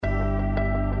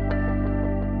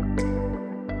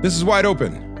This is Wide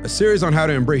Open, a series on how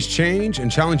to embrace change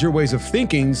and challenge your ways of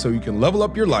thinking so you can level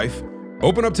up your life,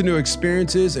 open up to new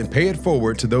experiences, and pay it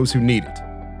forward to those who need it.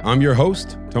 I'm your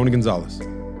host, Tony Gonzalez.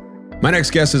 My next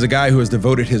guest is a guy who has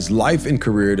devoted his life and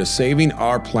career to saving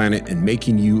our planet and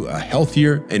making you a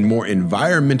healthier and more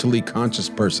environmentally conscious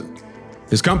person.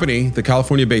 His company, the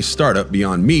California-based startup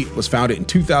Beyond Meat, was founded in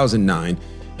 2009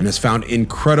 and has found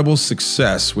incredible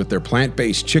success with their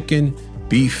plant-based chicken,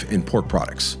 beef, and pork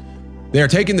products. They are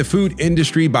taking the food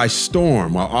industry by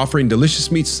storm while offering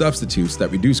delicious meat substitutes that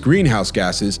reduce greenhouse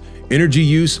gases, energy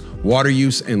use, water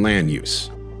use, and land use.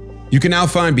 You can now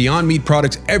find Beyond Meat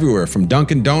products everywhere from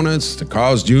Dunkin' Donuts to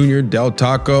Carl's Jr., Del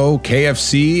Taco,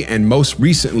 KFC, and most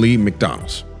recently,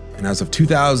 McDonald's. And as of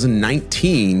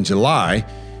 2019, July,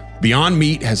 Beyond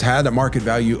Meat has had a market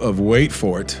value of, wait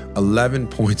for it,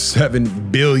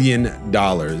 $11.7 billion.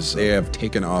 They have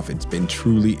taken off. It's been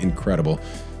truly incredible.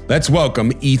 Let's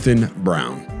welcome Ethan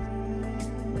Brown.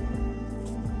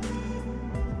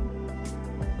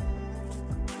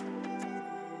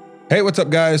 Hey, what's up,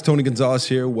 guys? Tony Gonzalez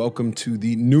here. Welcome to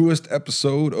the newest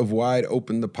episode of Wide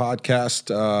Open, the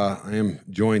podcast. I am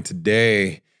joined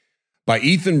today by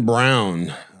Ethan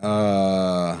Brown,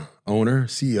 owner,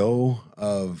 CEO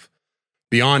of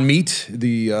Beyond Meat,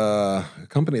 the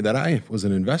company that I was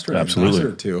an investor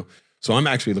to. So I'm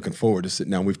actually looking forward to sitting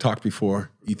down. We've talked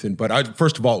before, Ethan, but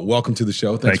first of all, welcome to the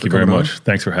show. Thank you very much.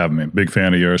 Thanks for having me. Big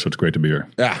fan of yours, so it's great to be here.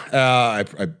 Yeah,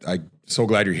 I'm so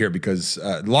glad you're here because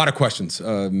a lot of questions,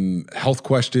 health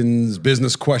questions,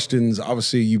 business questions.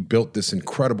 Obviously, you built this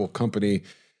incredible company.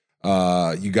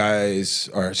 You guys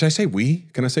are, should I say we?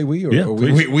 Can I say we? Or, yeah,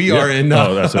 we are in.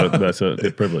 That's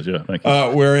a privilege. Yeah, thank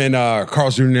you. We're in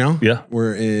Carl's Jr. now. Yeah.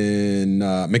 We're in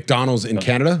McDonald's in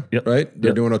Canada, yep. Right?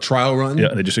 They're doing a trial run.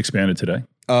 Yeah, they just expanded today.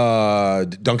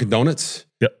 Dunkin' Donuts.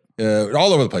 Yep.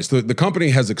 All over the place. The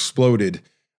company has exploded.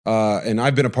 And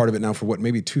I've been a part of it now for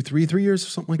maybe 3 years or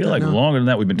something like that. Like now? Longer than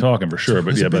that we've been talking for sure.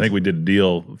 But I think we did a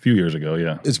deal a few years ago.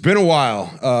 Yeah. It's been a while.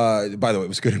 By the way, it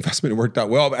was a good investment. It worked out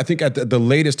well. I think at the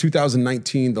latest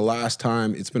 2019, the last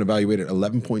time it's been evaluated at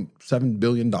 $11.7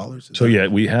 billion.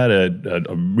 We had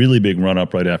a really big run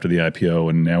up right after the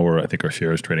IPO. And now I think our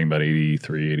share is trading about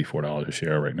 $83, $84 a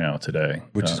share right now today.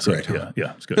 Which is great. Huh?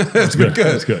 Yeah, it's good. It's been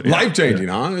good. It's good. Yeah. Life-changing,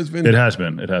 huh? It has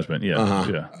been. Yeah.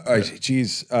 Uh-huh. Yeah.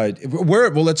 Geez.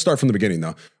 Let's start from the beginning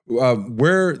though.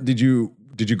 Where did you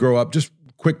grow up? Just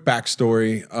quick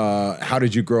backstory. How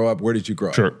did you grow up? Where did you grow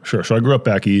up? Sure. So I grew up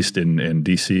back east in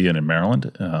DC and in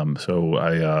Maryland.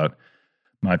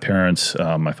 My parents,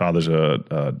 my father's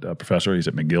a professor. He's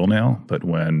at McGill now. But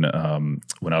when I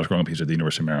was growing up, he was at the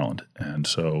University of Maryland. And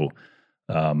so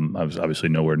I was obviously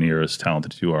nowhere near as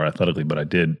talented as you are athletically, but I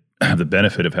did have the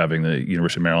benefit of having the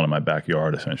University of Maryland in my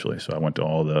backyard, essentially. So I went to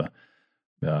all the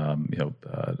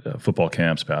football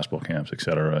camps, basketball camps, et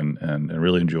cetera, and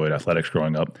really enjoyed athletics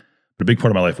growing up. But a big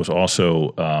part of my life was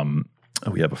also,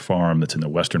 we have a farm that's in the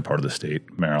western part of the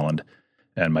state, Maryland,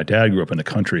 and my dad grew up in the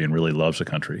country and really loves the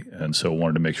country, and so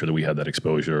wanted to make sure that we had that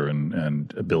exposure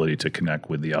and ability to connect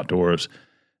with the outdoors.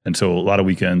 And so a lot of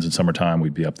weekends in summertime,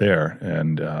 we'd be up there,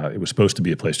 and it was supposed to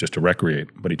be a place just to recreate,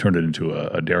 but he turned it into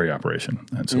a dairy operation,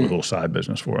 and so a little side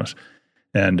business for us.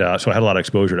 And so I had a lot of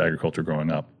exposure to agriculture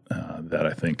growing up that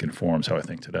I think informs how I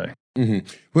think today.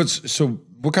 Mm-hmm. So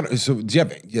do you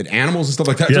had animals and stuff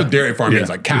like that? Yeah. So dairy farming is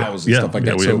like cows and stuff like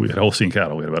that. We had Holstein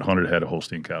cattle. We had about 100 head of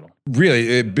Holstein cattle.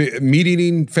 Really?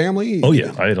 Meat-eating family? Oh,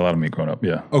 yeah. I ate a lot of meat growing up,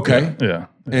 yeah. Okay. Yeah.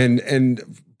 And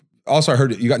also I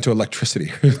heard you got into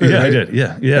electricity. Right? Yeah, I did.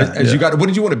 Yeah. What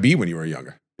did you want to be when you were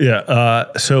younger?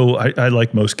 Yeah. So I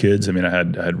like most kids. I mean, I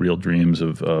had real dreams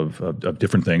of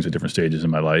different things at different stages in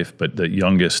my life. But the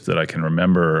youngest that I can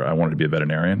remember, I wanted to be a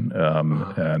veterinarian,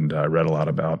 and I read a lot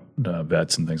about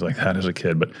vets and things like that as a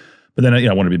kid. But then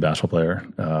I wanted to be a basketball player.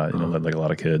 Like a lot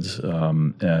of kids.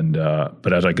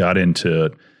 But as I got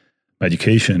into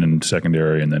education and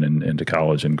secondary, and then into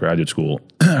college and graduate school,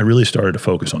 I really started to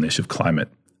focus on the issue of climate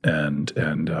and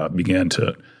began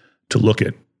to look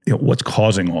at what's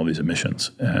causing all these emissions.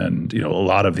 And, a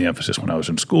lot of the emphasis when I was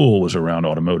in school was around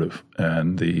automotive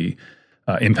and the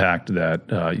impact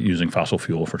that using fossil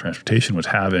fuel for transportation was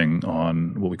having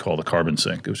on what we call the carbon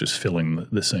sink. It was just filling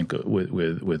the sink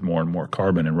with more and more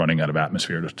carbon and running out of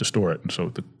atmosphere to store it. And so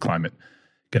the climate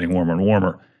getting warmer and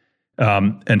warmer.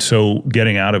 And so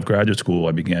getting out of graduate school,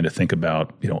 I began to think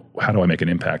about, how do I make an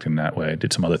impact in that way? I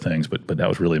did some other things, but that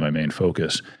was really my main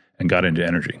focus, and got into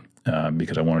energy.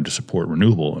 Because I wanted to support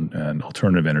renewable and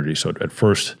alternative energy. So at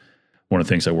first, one of the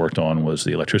things I worked on was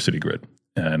the electricity grid,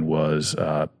 and was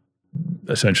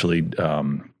essentially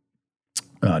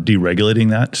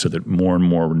deregulating that so that more and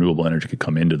more renewable energy could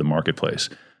come into the marketplace.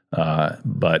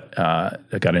 But I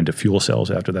got into fuel cells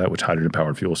after that, which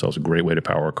hydrogen-powered fuel cells is a great way to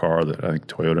power a car. That I think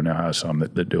Toyota now has some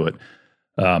that do it.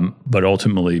 But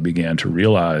ultimately began to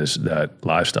realize that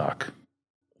livestock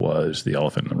was the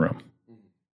elephant in the room.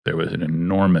 There was an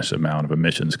enormous amount of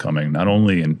emissions coming, not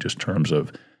only in just terms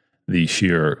of the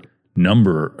sheer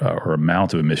number or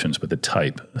amount of emissions, but the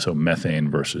type. So methane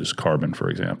versus carbon, for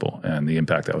example, and the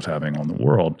impact that was having on the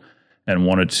world, and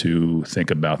wanted to think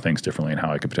about things differently and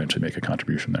how I could potentially make a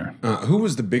contribution there. Who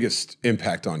was the biggest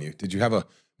impact on you? Did you have a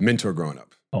mentor growing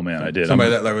up? Oh man, I did.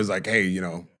 Somebody that was like, hey,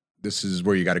 this is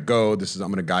where you got to go. I'm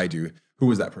going to guide you. Who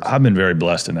was that person? I've been very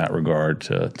blessed in that regard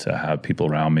to have people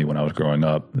around me when I was growing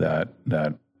up that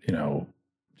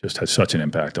just had such an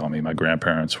impact on me. My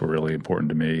grandparents were really important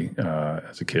to me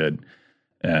as a kid,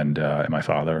 and my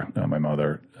father, my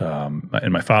mother,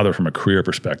 and my father from a career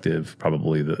perspective,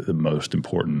 probably the most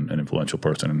important and influential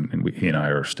person. And he and I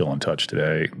are still in touch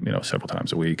today, several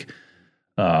times a week.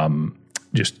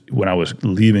 Just when I was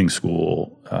leaving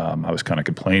school, I was kind of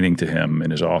complaining to him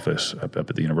in his office up at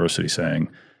the university saying,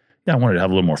 I wanted to have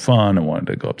a little more fun. I wanted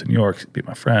to go up to New York, meet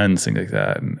my friends, things like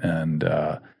that. And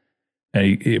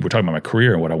we're talking about my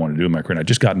career and what I wanted to do in my career. And I'd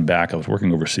just gotten back. I was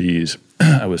working overseas.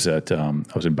 I was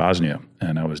in Bosnia,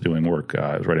 and I was doing work.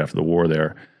 It was right after the war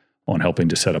there on helping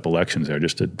to set up elections there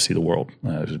just to see the world.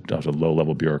 I was a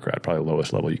low-level bureaucrat, probably the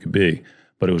lowest level you could be.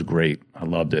 But it was great. I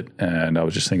loved it. And I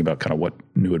was just thinking about kind of what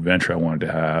new adventure I wanted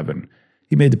to have. And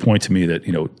he made the point to me that,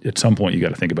 at some point you got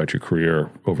to think about your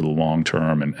career over the long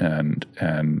term and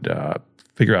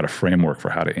figure out a framework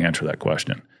for how to answer that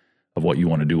question of what you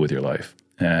want to do with your life.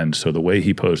 And so the way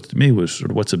he posed it to me was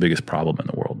sort of, what's the biggest problem in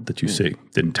the world that you see?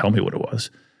 Didn't tell me what it was.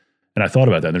 And I thought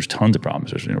about that. And there's tons of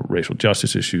problems. There's racial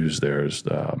justice issues. There's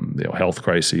health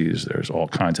crises. There's all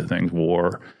kinds of things,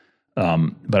 war.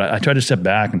 But I tried to step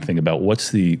back and think about what's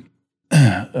the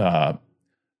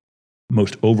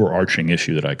most overarching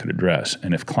issue that I could address.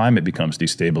 And if climate becomes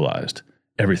destabilized,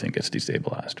 everything gets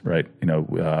destabilized, right?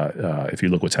 If you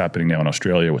look what's happening now in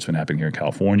Australia, what's been happening here in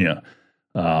California,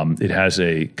 it has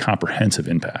a comprehensive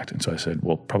impact. And so I said,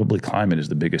 well, probably climate is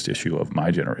the biggest issue of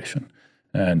my generation.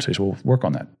 And so he said, well, work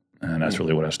on that. And that's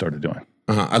really what I started doing.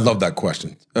 I love that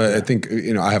question. I think,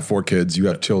 I have 4 kids, you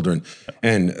have children,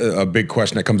 and a big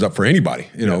question that comes up for anybody.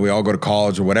 We all go to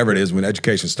college or whatever it is when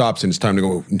education stops and it's time to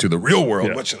go into the real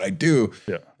world. What should I do?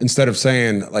 Instead of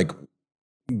saying, like,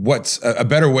 what's a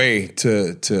better way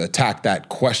to attack that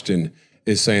question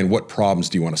is saying, what problems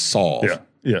do you want to solve?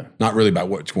 Not really about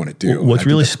what you want to do. What's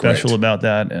really special about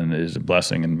that, and is a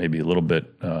blessing and maybe a little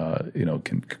bit,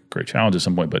 can create challenges at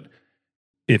some point, but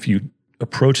if you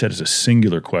approach that as a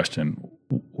singular question,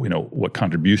 what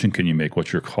contribution can you make,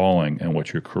 what's your calling and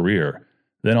what's your career,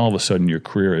 then all of a sudden your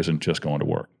career isn't just going to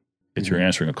work. It's you're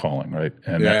answering a calling, right?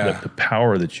 And the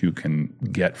power that you can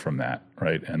get from that,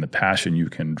 right? And the passion you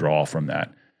can draw from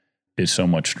that is so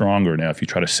much stronger. Now, if you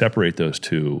try to separate those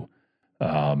two,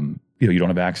 you don't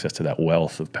have access to that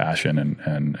wealth of passion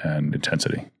and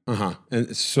intensity.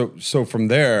 And so from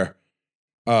there,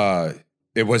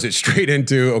 it was straight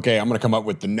into, okay, I'm going to come up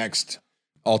with the next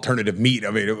alternative meat. I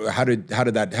mean, how did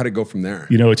it go from there?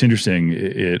 It's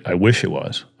interesting. I wish it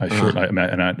was.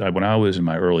 When I was in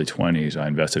my early 20s, I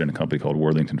invested in a company called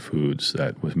Worthington Foods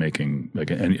that was making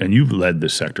and you've led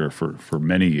this sector for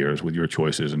many years with your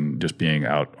choices and just being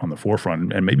out on the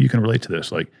forefront. And maybe you can relate to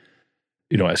this,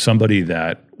 as somebody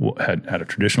that had a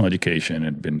traditional education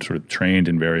and been sort of trained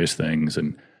in various things,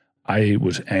 and I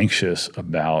was anxious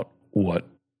about what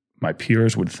my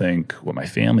peers would think, what my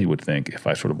family would think if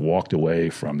I sort of walked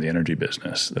away from the energy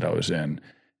business that I was in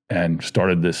and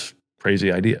started this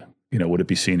crazy idea. Would it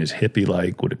be seen as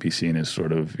hippie-like? Would it be seen as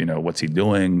sort of, what's he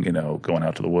doing? Going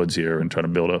out to the woods here and trying to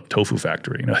build a tofu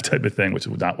factory, type of thing, which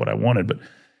was not what I wanted.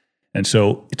 And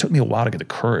so it took me a while to get the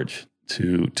courage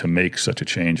to make such a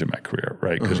change in my career,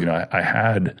 right? Because, I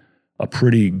had a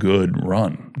pretty good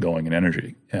run going in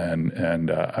energy, and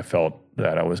I felt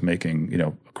that I was making,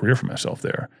 a career for myself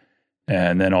there.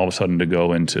 And then all of a sudden to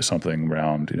go into something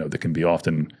around, that can be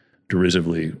often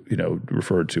derisively,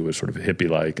 referred to as sort of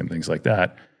hippie-like and things like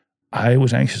that, I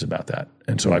was anxious about that.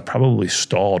 And so I probably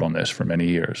stalled on this for many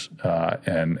years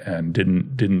and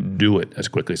didn't do it as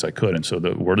quickly as I could. And so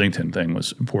the Worthington thing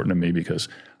was important to me because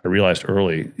I realized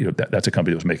early, that's a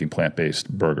company that was making plant-based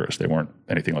burgers. They weren't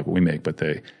anything like what we make,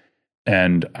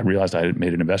 and I realized I had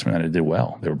made an investment and it did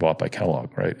well. They were bought by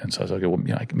Kellogg, right? And so I was like, well,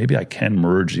 maybe I can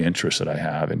merge the interests that I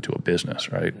have into a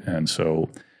business, right? And so,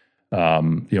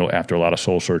 after a lot of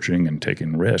soul searching and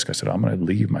taking risk, I said, I'm going to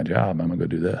leave my job. I'm going to go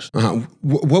do this.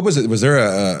 What was it? Was there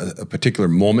a particular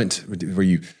moment where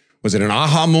you Was it an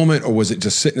aha moment, or was it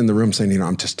just sitting in the room saying,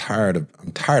 I'm tired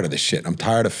of this shit. I'm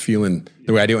tired of feeling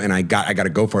the way I do, and I got to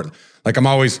go for it. Like I'm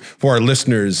always, for our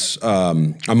listeners,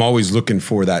 I'm always looking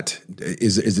for that.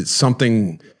 Is it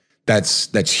something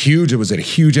that's huge? Or was it a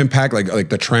huge impact, like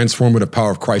the transformative power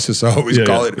of crisis, I always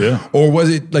call it? Yeah. Or was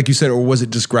it, like you said, or was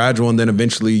it just gradual, and then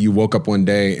eventually you woke up one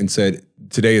day and said,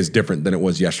 today is different than it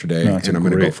was yesterday, and I'm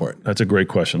going to go for it? That's a great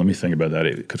question. Let me think about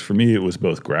that. Because for me, it was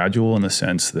both gradual in the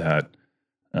sense that,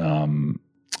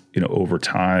 over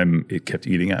time it kept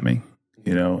eating at me,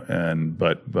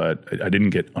 but I didn't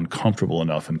get uncomfortable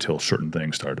enough until certain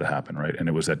things started to happen, right? And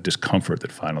it was that discomfort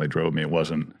that finally drove me. It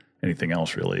wasn't anything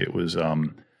else really. It was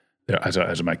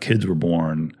as my kids were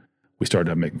born, we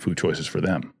started making food choices for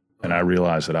them, and I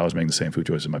realized that I was making the same food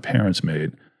choices my parents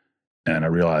made, and I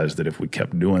realized that if we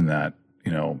kept doing that,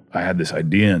 I had this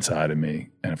idea inside of me,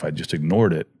 and if I just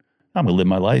ignored it, I'm going to live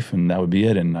my life and that would be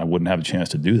it, and I wouldn't have a chance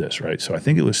to do this, right? So I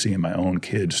think it was seeing my own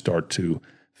kids start to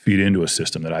feed into a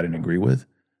system that I didn't agree with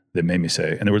that made me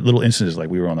say, and there were little instances like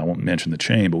I won't mention the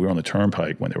chain, but we were on the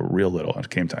Turnpike when they were real little. It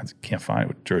came time, you can't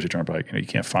find Jersey Turnpike, you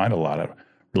can't find a lot of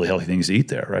really healthy things to eat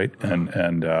there, right?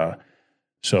 And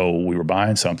so we were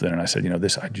buying something, and I said,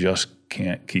 I just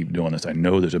can't keep doing this. I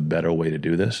know there's a better way to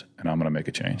do this, and I'm going to make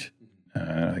a change.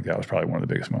 And I think that was probably one of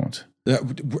the biggest moments.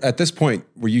 At this point,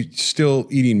 were you still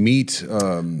eating meat?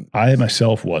 I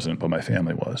myself wasn't, but my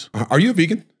family was. Are you a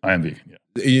vegan? I am vegan, yeah.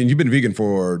 And you've been vegan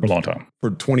for a long time. For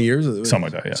 20 years? Something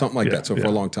like that, yeah. Something like that, so for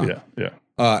a long time. Yeah.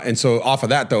 And so off of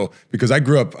that, though, because I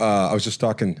grew up, I was just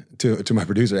talking to my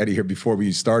producer, Eddie, here before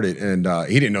we started, and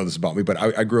he didn't know this about me, but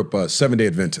I grew up a 7-day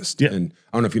Adventist. Yeah. And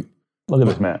I don't know if you... Look at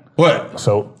this man. What?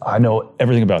 So I know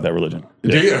everything about that religion.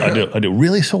 Yeah, I do.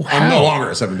 Really? So how? I'm no longer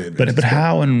a 7-day Adventist. But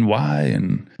how and why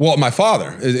and... Well, my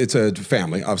father, it's a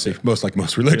family, obviously,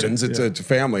 most religions, it's a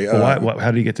family. Well,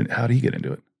 how did he get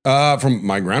into it? From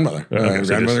my grandmother.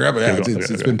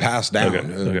 It's been passed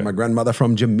down. My grandmother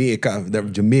from Jamaica, the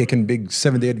Jamaican big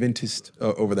 7-day Adventist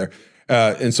over there.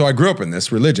 And so I grew up in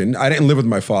this religion. I didn't live with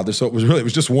my father, so it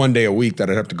was just one day a week that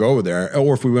I'd have to go over there.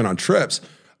 Or if we went on trips,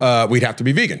 we'd have to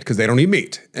be vegan because they don't eat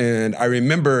meat. And I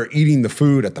remember eating the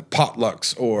food at the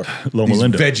potlucks or Loma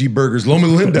Linda. Veggie burgers. Loma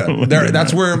Linda.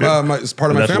 That's where it's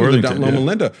part of my family lived down in Loma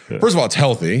Linda. Yeah. First of all, it's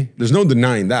healthy. There's no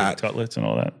denying that. Cutlets and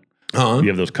all that. You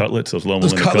have those cutlets, those Loma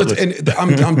Linda cutlets. And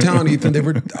I'm telling you, Ethan, they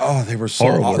were so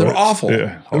horrible. They were awful.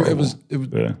 Yeah, it was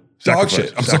dog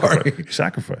shit. I'm sorry.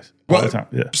 Sacrifice. All the time.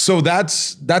 Yeah. So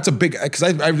that's a big, because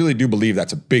I really do believe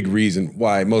that's a big reason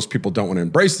why most people don't want to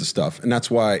embrace the stuff. And that's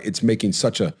why it's making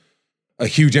such a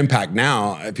huge impact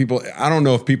now. People, I don't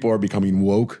know if people are becoming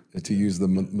woke, to use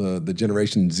the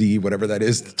Generation Z, whatever that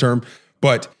is, the term,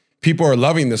 but people are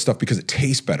loving this stuff because it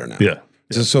tastes better now. Yeah.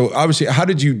 So obviously, how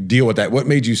did you deal with that? What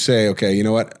made you say, okay, you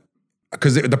know what?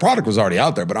 Because the product was already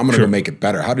out there, but I'm going to go make it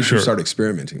better. How did you start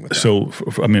experimenting with that? So,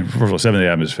 first of all, 7-Day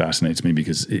Adventist fascinates me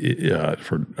because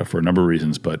for a number of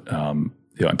reasons. But and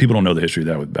people don't know the history of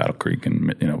that with Battle Creek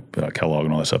and Kellogg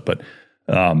and all that stuff. But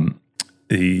by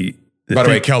the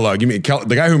way, Kellogg, you mean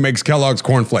the guy who makes Kellogg's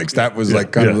cornflakes? That was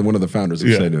kind of one of the founders of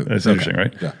Say-Do. That's interesting,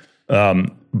 right?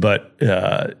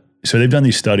 Yeah. So they've done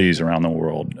these studies around the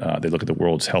world. They look at the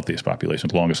world's healthiest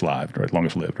populations, longest lived,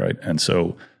 right? And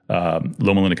so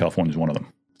Loma Linda, California is one of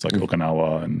them. It's like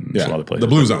Okinawa and some other places. The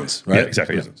blue zones, right? Yeah,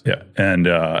 exactly. Yeah.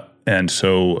 And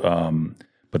so,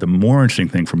 but the more interesting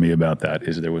thing for me about that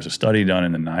is there was a study done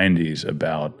in the 90s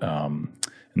about, and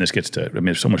this gets to,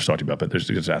 there's so much to talk about, but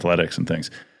there's athletics and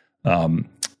things.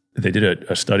 They did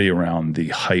a study around the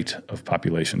height of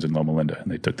populations in Loma Linda,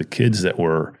 and they took the kids that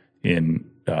were in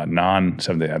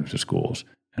non-7-Day Adventist schools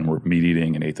and were meat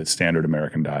eating and ate the standard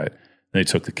American diet. They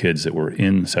took the kids that were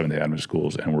in 7-Day Adventist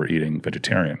schools and were eating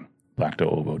vegetarian,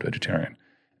 lacto-ovo vegetarian.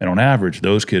 And on average,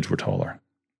 those kids were taller,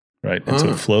 right? And so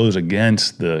it flows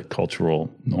against the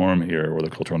cultural norm here, or the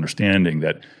cultural understanding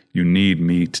that you need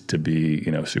meat to be,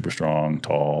 super strong,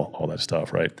 tall, all that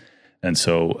stuff, right? And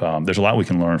so there's a lot we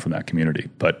can learn from that community.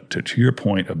 But to your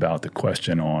point about the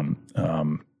question on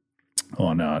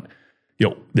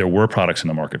there were products in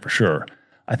the market for sure.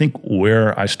 I think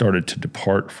where I started to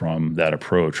depart from that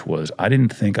approach was I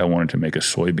didn't think I wanted to make a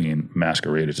soybean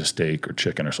masquerade as a steak or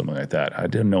chicken or something like that. I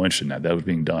had no interest in that. That was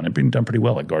being done. It's being done pretty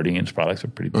well. Like Gardein's products are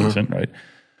pretty decent, right?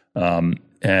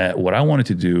 And what I wanted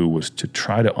to do was to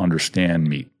try to understand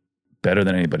meat better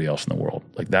than anybody else in the world.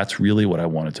 Like that's really what I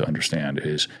wanted to understand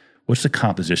is what's the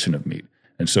composition of meat?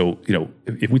 And so,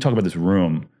 if we talk about this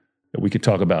room, we could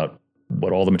talk about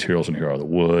what all the materials in here are, the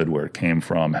wood, where it came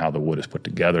from, how the wood is put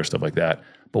together, stuff like that.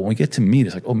 But when we get to meat,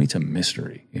 it's like, meat's a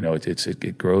mystery.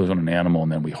 It grows on an animal and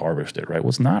then we harvest it, right? Well,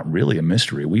 it's not really a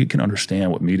mystery. We can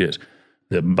understand what meat is.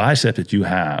 The bicep that you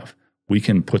have, we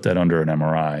can put that under an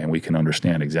MRI and we can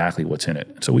understand exactly what's in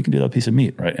it. So we can do that piece of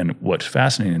meat, right? And what's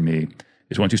fascinating to me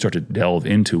is once you start to delve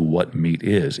into what meat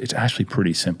is, it's actually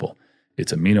pretty simple.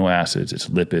 It's amino acids, it's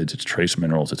lipids, it's trace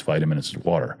minerals, it's vitamins, it's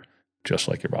water, just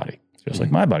like your body, just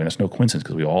like my body. That's no coincidence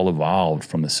because we all evolved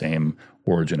from the same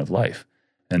origin of life.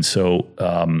 And so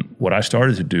what I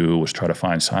started to do was try to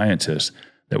find scientists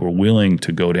that were willing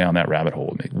to go down that rabbit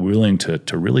hole with me, willing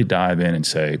to really dive in and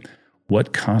say,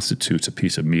 what constitutes a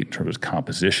piece of meat in terms of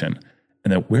composition?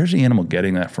 And then where's the animal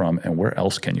getting that from and where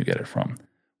else can you get it from?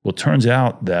 Well, it turns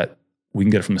out that we can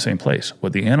get it from the same place.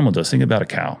 What the animal does, think about a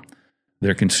cow.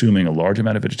 They're consuming a large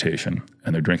amount of vegetation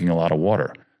and they're drinking a lot of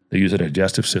water. They use a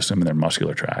digestive system in their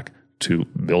muscular tract to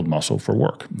build muscle for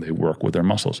work. They work with their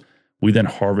muscles. We then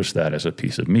harvest that as a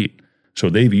piece of meat. So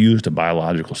they've used a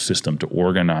biological system to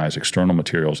organize external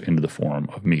materials into the form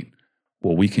of meat.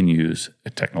 Well, we can use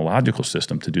a technological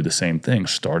system to do the same thing,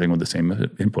 starting with the same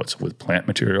inputs, with plant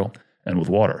material and with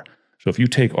water. So if you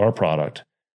take our product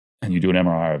and you do an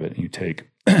MRI of it, and you take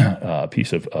a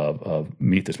piece of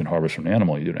meat that's been harvested from an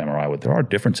animal, you do an MRI with, there are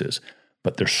differences,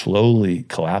 but they're slowly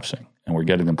collapsing, and we're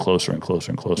getting them closer and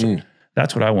closer and closer.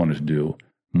 That's what I wanted to do,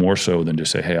 more so than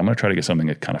just say, hey, I'm going to try to get something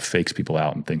that kind of fakes people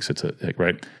out and thinks it's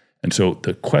right? And so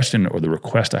the question or the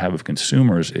request I have of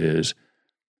consumers is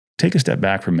take a step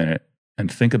back for a minute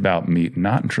and think about meat,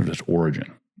 not in terms of its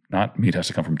origin. Not meat has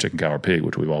to come from chicken, cow, or pig,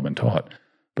 which we've all been taught,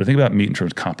 but think about meat in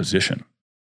terms of composition,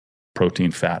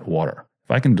 protein, fat, water.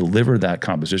 If I can deliver that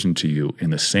composition to you in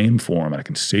the same form, and I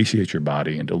can satiate your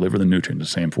body and deliver the nutrients in the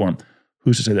same form,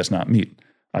 who's to say that's not meat?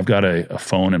 I've got a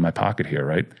phone in my pocket here,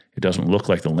 right? It doesn't look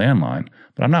like the landline,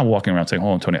 but I'm not walking around saying,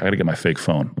 hold on, Tony, I got to get my fake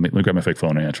phone. Let me grab my fake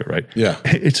phone and answer it, right? Yeah.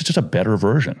 It's just a better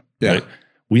version, right?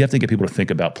 We have to get people to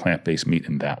think about plant-based meat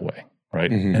in that way,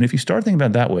 right? And if you start thinking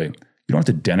about it that way, you don't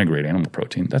have to denigrate animal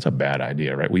protein. That's a bad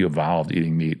idea, right? We evolved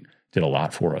eating meat, did a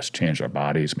lot for us, changed our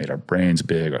bodies, made our brains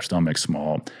big, our stomachs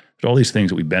small. There's all these things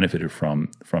that we benefited from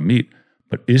meat.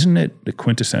 But isn't it the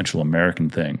quintessential American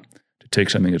thing to take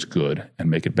something that's good and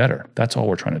make it better? That's all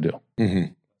we're trying to do.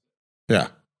 Yeah.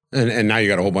 And now you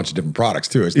got a whole bunch of different products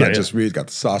too. It's not just meat, it's got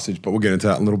the sausage, but we'll get into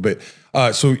that in a little bit.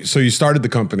 So you started the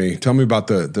company. Tell me about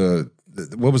the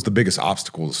what was the biggest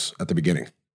obstacles at the beginning?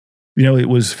 You know, it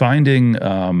was finding,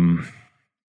 let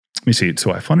me see.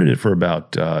 So I funded it for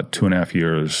about 2.5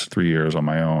 years, 3 years on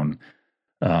my own.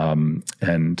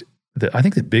 And I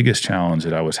think the biggest challenge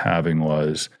that I was having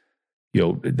was, you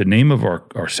know, the name of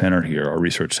our center here, our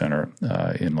research center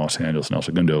in Los Angeles and El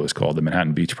Segundo is called the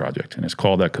Manhattan Beach Project. And it's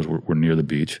called that because we're near the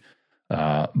beach.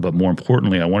 But more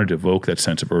importantly, I wanted to evoke that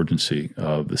sense of urgency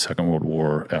of the Second World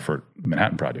War effort, the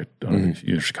Manhattan Project,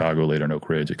 in Chicago, later in Oak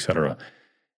Ridge, et cetera.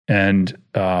 And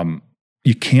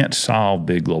you can't solve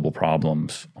big global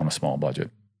problems on a small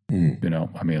budget. You know,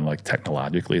 I mean, like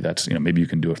technologically, that's, you know, maybe you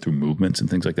can do it through movements and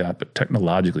things like that. But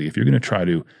technologically, if you're going to try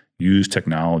to use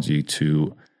technology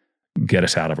to get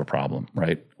us out of a problem,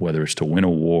 right? Whether it's to win a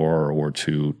war or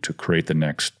to create the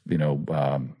next, you know,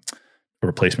 a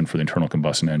replacement for the internal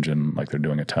combustion engine, like they're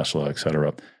doing at Tesla, et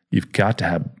cetera. You've got to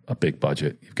have a big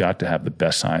budget. You've got to have the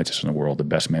best scientists in the world, the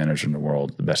best managers in the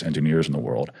world, the best engineers in the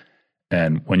world.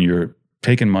 And when you're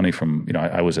taking money from, you know,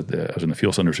 I was in the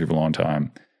fuel cell industry for a long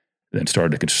time, then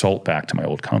started to consult back to my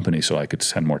old company so I could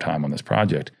spend more time on this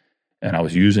project. And I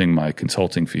was using my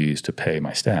consulting fees to pay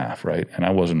my staff, right? And I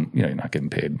wasn't, you know, not getting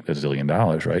paid $1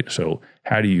 zillion, right? So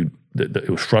how do you, it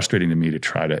was frustrating to me to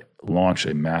try to launch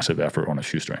a massive effort on a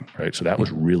shoestring, right? So that was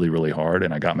really, really hard.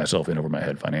 And I got myself in over my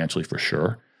head financially for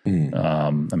sure. I mean,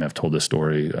 I've told this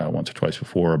story once or twice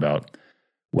before about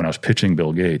when I was pitching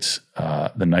Bill Gates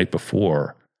the night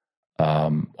before,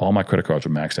 all my credit cards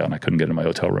were maxed out and I couldn't get in my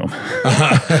hotel room.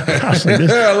 I was like,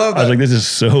 I love that. I was like, this is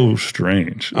so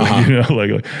strange. Like, you know,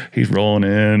 like he's rolling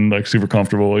in, like super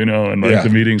comfortable, you know, and like the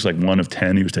meeting's like 1 of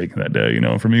 10 he was taking that day, you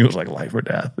know, and for me it was like life or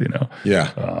death, you know?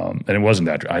 Yeah. And it wasn't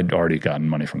that, I'd already gotten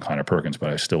money from Kleiner Perkins, but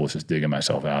I still was just digging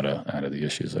myself out of the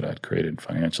issues that I'd created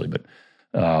financially. But,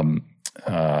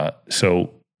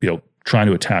 so, you know, trying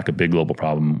to attack a big global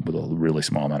problem with a really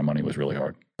small amount of money was really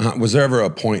hard. Was there ever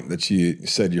a point that you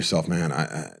said to yourself, man,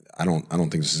 I don't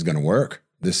think this is going to work?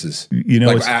 This is, you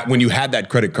know, like when you had that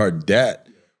credit card debt,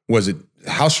 was it,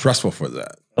 how stressful for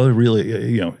that? Oh,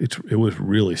 really, you know, it was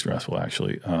really stressful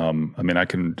actually. I mean, I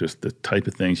can just, the type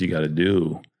of things you got to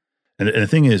do. And the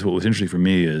thing is, what was interesting for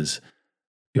me is,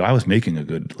 you know, I was making a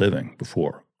good living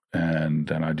before and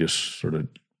then I just sort of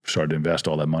started to invest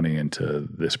all that money into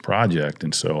this project.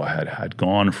 And so I had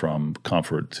gone from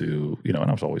comfort to, you know,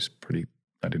 and I was always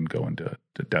I didn't go into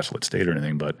a desolate state or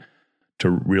anything, but to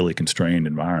really constrained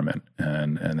environment.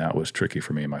 And that was tricky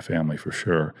for me and my family for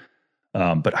sure.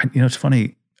 But it's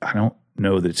funny. I don't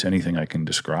know that it's anything I can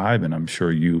describe, and I'm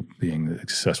sure you, being as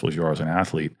successful as you are as an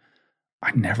athlete,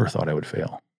 I never thought I would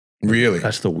fail. Really?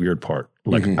 That's the weird part.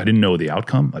 Like, I didn't know the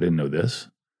outcome. I didn't know this,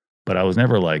 but I was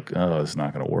never like, oh, it's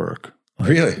not going to work. Like,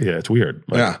 really? Yeah, it's weird.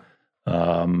 Like,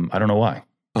 I don't know why.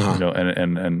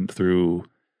 And through,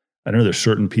 I know there's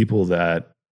certain people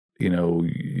that,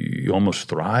 you almost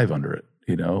thrive under it.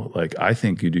 Like, I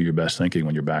think you do your best thinking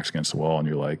when your back's against the wall and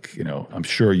you're like, I'm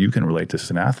sure you can relate to this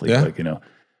as an athlete. Yeah. Like,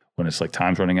 when it's like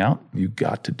time's running out, you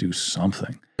got to do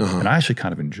something. And I actually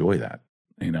kind of enjoy that,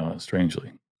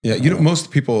 strangely. Yeah.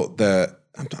 Most people that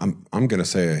I'm going to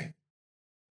say,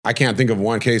 I can't think of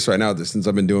one case right now since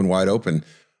I've been doing Wide Open,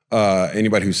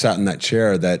 anybody who sat in that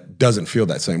chair that doesn't feel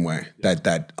that same way.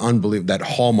 That unbelievable, that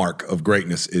hallmark of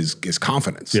greatness is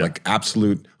confidence, like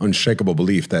absolute unshakable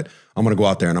belief that I'm going to go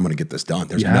out there and I'm going to get this done.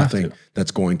 There's nothing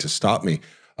that's going to stop me.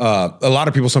 A lot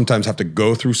of people sometimes have to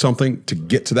go through something to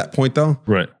get to that point, though.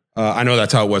 Right. I know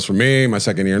that's how it was for me, my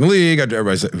second year in the league.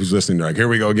 Everybody who's listening, they're like, here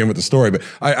we go again with the story. But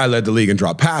I led the league in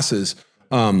drop passes.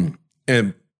 But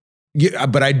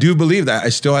I do believe that I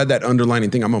still had that underlining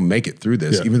thing. I'm going to make it through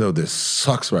this, even though this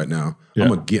sucks right now. I'm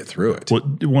going to get through it. Well,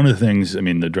 one of the things,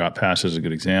 the drop pass is a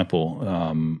good example.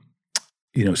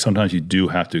 Sometimes you do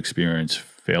have to experience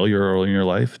failure early in your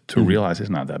life to realize it's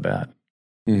not that bad.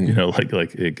 You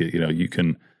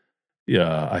can.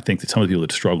 Yeah, I think that some of the people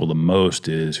that struggle the most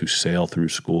is who sail through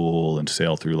school and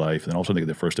sail through life, and then also they get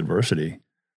their first adversity,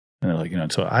 and they're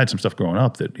like, so I had some stuff growing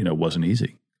up that wasn't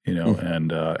easy, and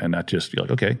that just, you're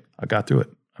like, okay, I got through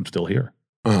it, I'm still here,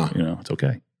 it's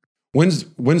okay. When's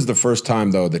the first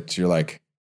time though that you're like,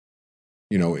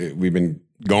 we've been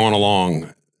going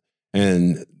along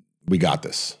and we got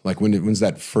this? Like when's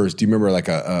that first? Do you remember like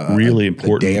a really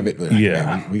important day of it? Like,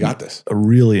 man, we got this. A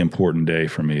really important day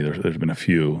for me. There's been a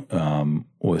few.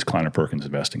 Was Kleiner Perkins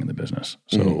investing in the business.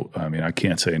 So I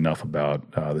can't say enough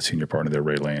about the senior partner there,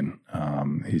 Ray Lane.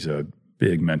 He's a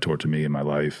big mentor to me in my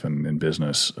life and in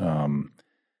business. I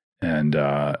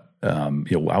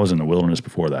was in the wilderness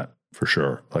before that for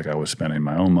sure. Like I was spending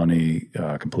my own money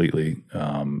completely.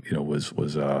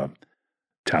 Was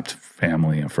tapped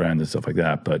family and friends and stuff like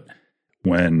that. But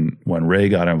when Ray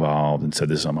got involved and said,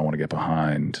 this is something I want to get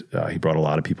behind, he brought a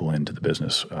lot of people into the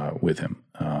business with him.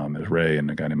 There's Ray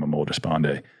and a guy named Amol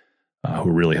Deshpande, who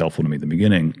were really helpful to me at the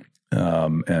beginning.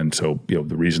 And so,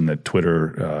 the reason that Twitter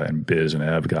and Biz and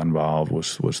Ev got involved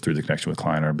was through the connection with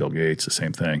Kleiner, Bill Gates, the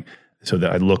same thing. So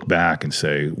that I look back and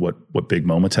say, what big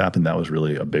moments happened? That was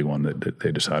really a big one that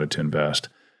they decided to invest.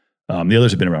 The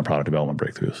others have been around product development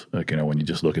breakthroughs. Like, when you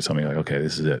just look at something like, okay,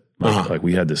 this is it. Like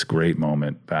we had this great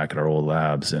moment back at our old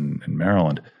labs in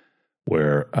Maryland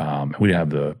where we didn't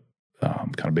have the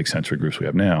kind of big sensory groups we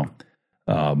have now,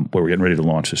 where we're getting ready to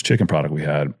launch this chicken product we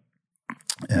had.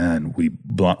 And we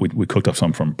cooked up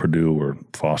some from Purdue or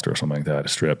Foster or something like that, a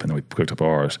strip, and then we cooked up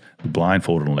ours. We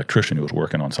blindfolded an electrician who was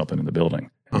working on something in the building.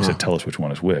 And he said, tell us which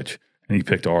one is which. And he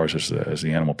picked ours as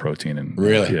the animal protein. And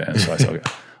really? Yeah. And so I said,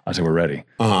 okay. I said, we're ready.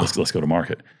 Let's go to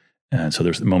market. And so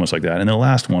there's moments like that. And the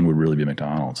last one would really be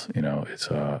McDonald's. It's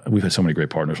we've had so many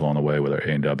great partners along the way, whether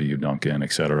A&W, Dunkin',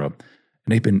 et cetera.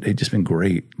 And they've just been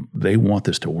great. They want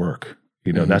this to work.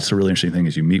 That's the really interesting thing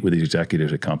is you meet with these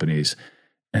executives at companies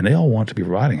and they all want to be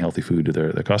providing healthy food to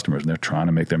their customers, and they're trying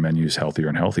to make their menus healthier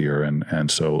and healthier.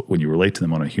 And so when you relate to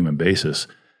them on a human basis,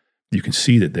 you can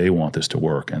see that they want this to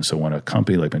work. And so when a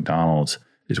company like McDonald's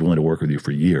is willing to work with you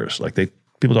for years, like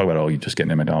people talk about, oh, you're just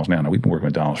getting in McDonald's now. No, we've been working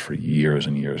with McDonald's for years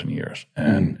and years and years,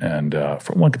 and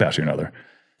from one capacity or another.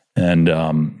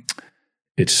 And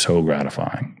it's so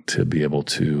gratifying to be able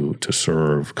to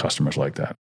serve customers like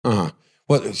that.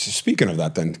 Well, speaking of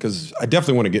that then, because I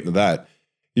definitely want to get into that,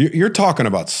 you're talking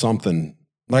about something,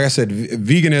 like I said,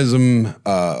 veganism,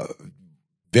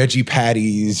 veggie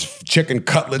patties, chicken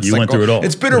cutlets. You went through it all.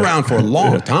 It's been around for a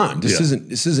long time. This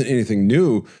isn't anything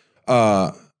new.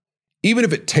 Even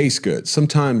if it tastes good,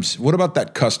 sometimes, what about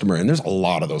that customer? And there's a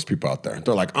lot of those people out there.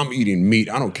 They're like, I'm eating meat.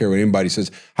 I don't care what anybody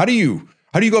says. How do you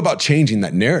go about changing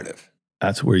that narrative?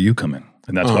 That's where you come in.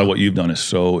 And that's why what you've done is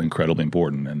so incredibly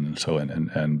important. And so,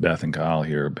 and Beth and Kyle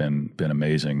here have been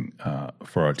amazing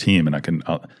for our team. And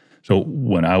so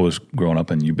when I was growing up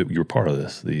and you were part of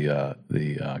this, the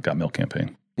Got Milk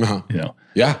campaign,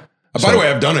 Yeah. By the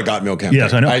way, I've done a Got Milk campaign.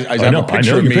 Yes, I know. I have a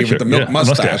picture of me with the milk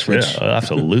mustache, which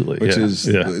absolutely, which is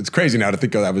it's crazy now to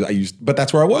think of that. But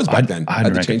that's where I was back then. I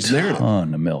had to change the narrative. I drank a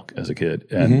ton of milk as a kid,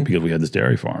 and because we had this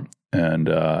dairy farm,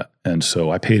 and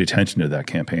so I paid attention to that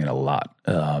campaign a lot.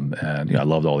 And I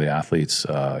loved all the athletes.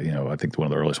 I think one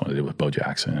of the earliest ones I did was Bo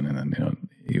Jackson, and then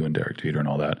you and Derek Jeter and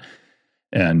all that.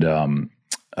 And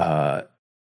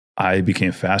I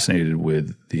became fascinated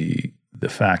with the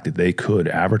fact that they could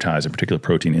advertise a particular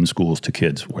protein in schools to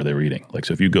kids where they were eating. Like,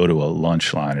 so if you go to a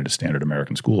lunch line at a standard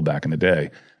American school back in the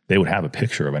day, they would have a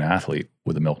picture of an athlete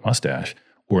with a milk mustache,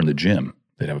 or in the gym,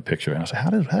 they'd have a picture. And I was like, how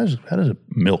does a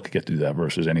milk get to do that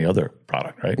versus any other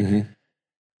product, right? Mm-hmm.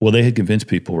 Well, they had convinced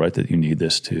people, right, that you need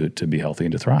this to be healthy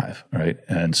and to thrive, right?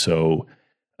 And so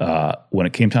when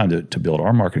it came time to build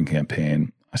our marketing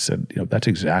campaign, I said, that's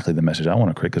exactly the message I want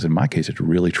to create, because in my case, it's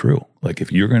really true. Like,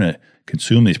 if you're going to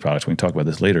consume these products, we can talk about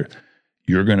this later,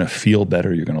 you're going to feel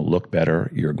better, you're going to look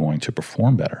better, you're going to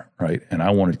perform better, right? And I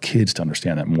wanted kids to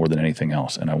understand that more than anything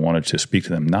else. And I wanted to speak to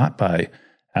them not by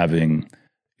having,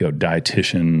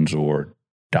 dietitians or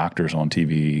doctors on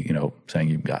TV, saying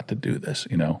you've got to do this,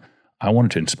 I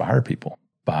wanted to inspire people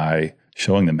by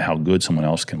showing them how good someone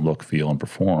else can look, feel, and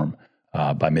perform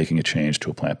by making a change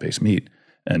to a plant-based meat.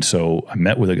 And so I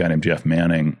met with a guy named Jeff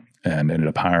Manning and ended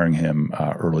up hiring him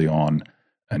early on.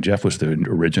 And Jeff was the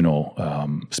original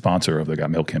sponsor of the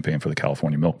Got Milk campaign for the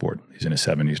California Milk Board. He's in his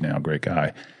 70s now, great guy.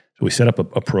 So we set up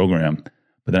a program.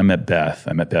 But then I met Beth.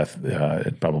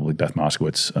 Probably Beth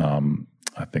Moskowitz,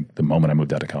 I think the moment I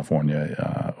moved out to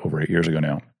California over 8 years ago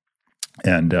now.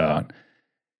 And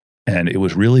it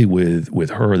was really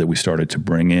with her that we started to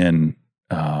bring in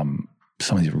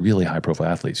some of these really high-profile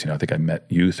athletes. I think I met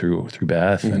you through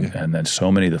Beth, mm-hmm. and then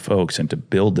so many of the folks, and to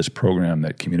build this program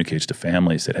that communicates to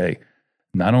families that, hey,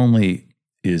 not only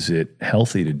is it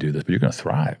healthy to do this, but you're going to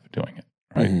thrive doing it,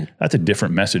 right? Mm-hmm. That's a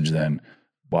different message than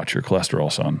watch your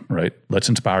cholesterol, son, right? Let's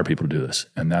inspire people to do this.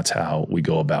 And that's how we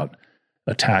go about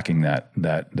attacking that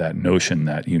notion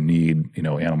that you need,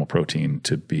 animal protein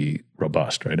to be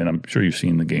robust, right? And I'm sure you've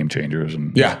seen the Game Changers.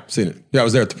 And yeah, seen it. Yeah, I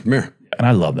was there at the premiere. And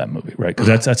I love that movie, right?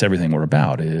 Because that's everything we're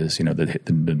about is,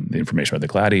 the information about the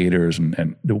gladiators.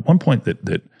 And the one point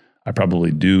that I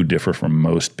probably do differ from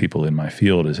most people in my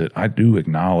field is that I do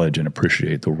acknowledge and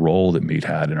appreciate the role that meat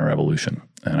had in our evolution.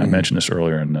 And mm-hmm. I mentioned this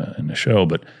earlier in the show,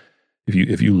 but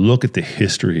if you look at the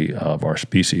history of our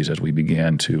species as we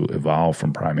began to evolve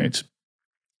from primates,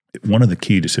 one of the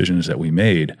key decisions that we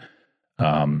made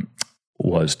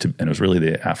was to, and it was really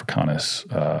the Africanus,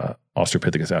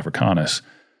 Australopithecus africanus,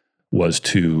 was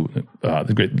to,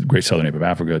 the great southern ape of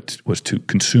Africa, was to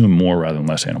consume more rather than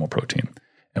less animal protein.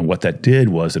 And what that did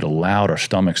was it allowed our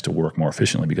stomachs to work more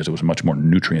efficiently because it was a much more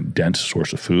nutrient-dense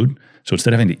source of food. So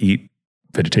instead of having to eat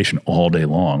vegetation all day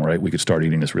long, right, we could start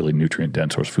eating this really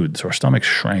nutrient-dense source of food. So our stomachs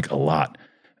shrank a lot,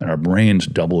 and our brains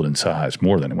doubled in size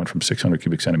more than. It went from 600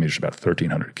 cubic centimeters to about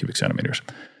 1,300 cubic centimeters.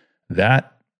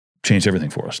 That changed everything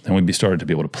for us. Then we started to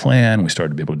be able to plan. We started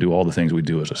to be able to do all the things we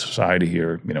do as a society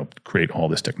here, create all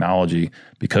this technology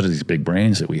because of these big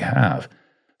brains that we have.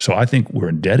 So I think we're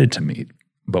indebted to meat,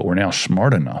 but we're now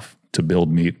smart enough to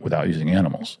build meat without using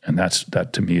animals. And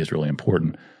that to me is really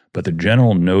important. But the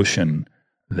general notion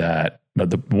that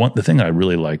the thing that I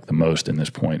really like the most in this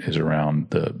point is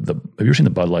around the have you ever seen the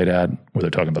Bud Light ad where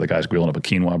they're talking about the guy's grilling up a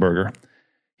quinoa burger?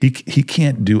 He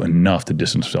can't do enough to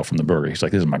distance himself from the burger. He's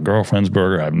like, this is my girlfriend's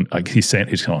burger. He's saying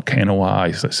he's calling quinoa.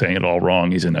 He's saying it all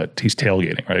wrong. He's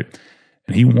tailgating, right?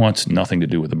 And he wants nothing to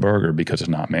do with the burger because it's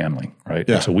not manly, right?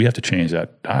 Yeah. So we have to change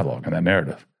that dialogue and that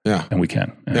narrative. Yeah. And we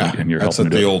can. And you're helping to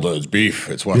do it. The old it's beef.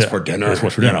 It's what's for dinner. It's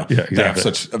what's for dinner. Yeah, exactly. They have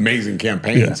such amazing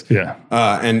campaigns. Yeah.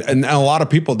 And a lot of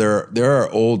people, there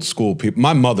are old school people.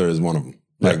 My mother is one of them.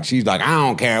 Like, she's like, I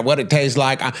don't care what it tastes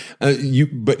like.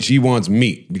 But she wants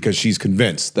meat because she's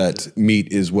convinced that meat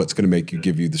is what's going to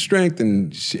give you the strength.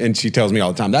 And she tells me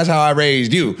all the time, that's how I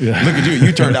raised you. Yeah. Look at you.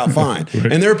 You turned out fine.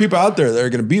 Right. And there are people out there that are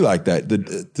going to be like that.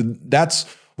 That's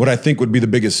what I think would be the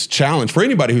biggest challenge for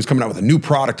anybody who's coming out with a new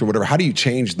product or whatever. How do you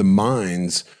change the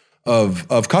minds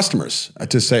of customers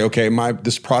to say, okay,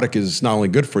 this product is not only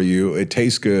good for you, it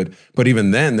tastes good, but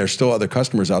even then there's still other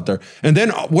customers out there. And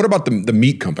then what about the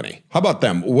meat company? How about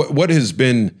them? What has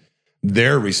been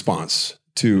their response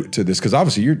to this? Because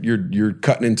obviously you're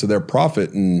cutting into their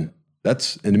profit, and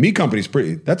the meat company's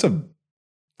from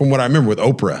what I remember with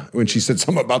Oprah when she said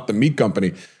something about the meat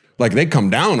company. Like, they come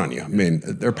down on you. I mean,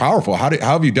 they're powerful. How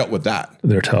have you dealt with that?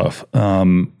 They're tough.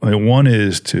 One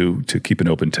is to keep an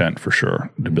open tent for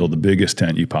sure, to build the biggest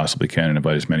tent you possibly can and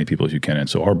invite as many people as you can. And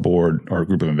so our board, our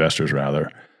group of investors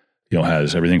rather,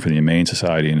 has everything from the Humane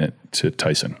Society in it to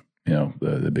Tyson,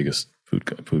 the biggest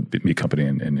food meat company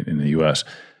in the U.S.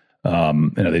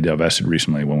 They divested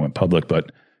recently when it went public,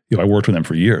 but I worked with them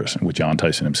for years, with John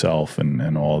Tyson himself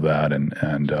and all of that.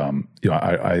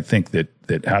 I think that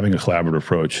having a collaborative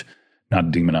approach, not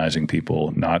demonizing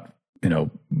people, not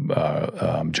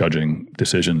judging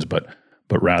decisions, but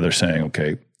rather saying,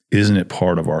 okay, isn't it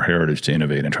part of our heritage to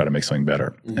innovate and try to make something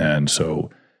better? Mm-hmm. And so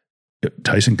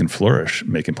Tyson can flourish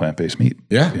making plant-based meat.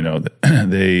 Yeah.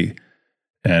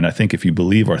 And I think if you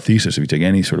believe our thesis, if you take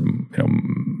any sort of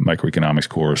microeconomics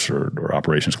course or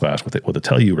operations class, what they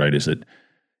tell you, right, is that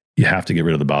you have to get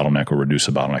rid of the bottleneck or reduce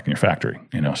the bottleneck in your factory,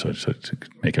 so to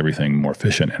make everything more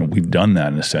efficient. And we've done that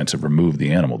in the sense of remove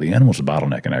the animal. The animal's a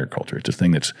bottleneck in agriculture. It's a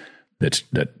thing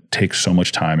that takes so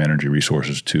much time, energy,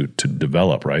 resources to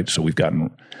develop, right? So we've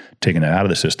taken that out of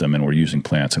the system, and we're using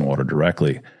plants and water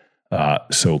directly.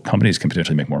 So companies can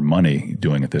potentially make more money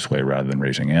doing it this way rather than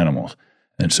raising animals.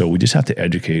 And so we just have to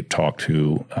educate, talk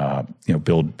to,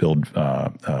 build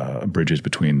bridges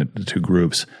between the two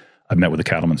groups. I've met with the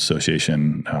Cattlemen's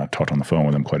Association, talked on the phone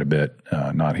with them quite a bit,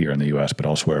 not here in the U.S., but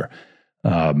elsewhere.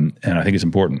 And I think it's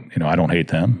important. I don't hate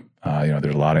them.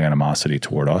 There's a lot of animosity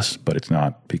toward us, but it's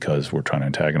not because we're trying to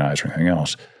antagonize or anything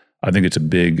else. I think it's a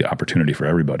big opportunity for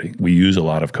everybody. We use a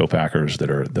lot of co-packers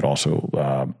that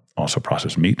also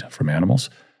process meat from animals.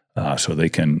 So they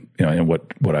can, and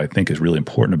what I think is really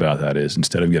important about that is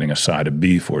instead of getting a side of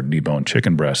beef or deboned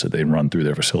chicken breast that they run through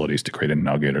their facilities to create a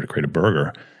nugget or to create a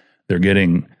burger, they're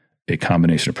getting a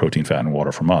combination of protein, fat, and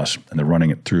water from us, and they're running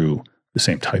it through the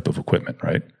same type of equipment,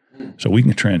 right? So we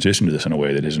can transition to this in a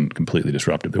way that isn't completely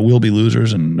disruptive. There will be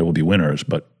losers and there will be winners,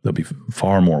 but there'll be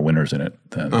far more winners in it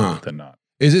than not.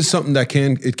 Is it something that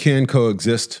can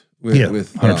coexist with? Yeah,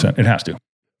 100%. It has to.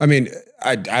 I mean,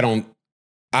 I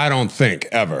don't think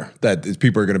ever that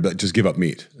people are going to just give up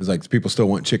meat. It's like people still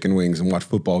want chicken wings and watch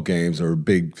football games or a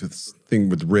big thing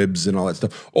with ribs and all that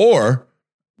stuff. Or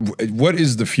what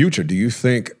is the future? Do you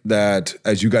think that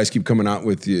as you guys keep coming out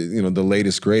with the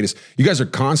latest, greatest, you guys are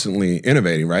constantly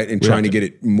innovating, right? And trying to get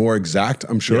it more exact,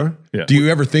 I'm sure. Yeah. Do you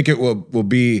ever think it will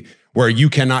be where you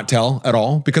cannot tell at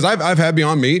all? Because I've had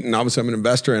Beyond Meat, and obviously I'm an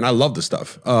investor and I love the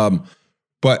stuff.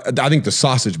 But I think the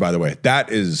sausage, by the way,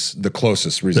 that is the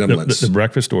closest resemblance. The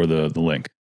breakfast or the link?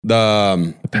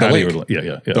 The patty link.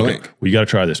 Yeah. The link. Well, you got to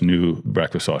try this new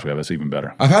breakfast sausage we have. It's even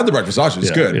better. I've had the breakfast sausage.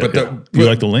 It's good. You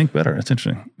like the link better? That's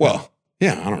interesting. Well,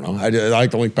 yeah, I don't know. I like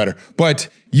the link better. But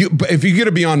if you get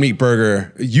a Beyond Meat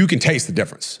burger, you can taste the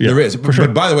difference. Yeah, there is. For sure.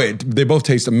 But by the way, they both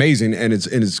taste amazing and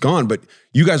it's gone. But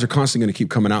you guys are constantly going to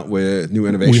keep coming out with new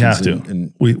innovations. We have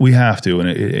to. We have to. And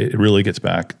it really gets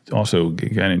back also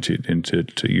again into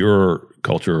your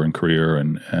culture and career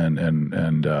and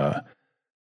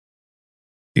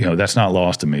that's not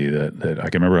lost to me that I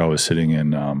can remember I was sitting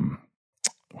in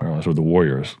where I was with the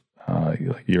Warriors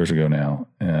years ago now,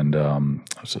 and I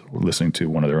was listening to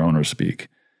one of their owners speak,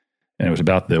 and it was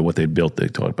about what they'd built. They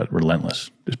talked about relentless,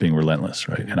 just being relentless,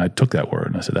 right? And I took that word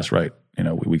and I said, that's right.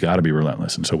 We got to be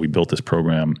relentless. And so we built this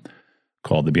program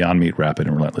called the Beyond Meat Rapid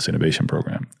and Relentless Innovation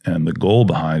Program. And the goal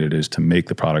behind it is to make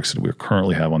the products that we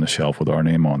currently have on the shelf with our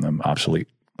name on them obsolete.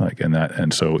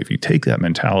 And so if you take that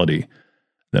mentality,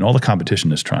 then all the competition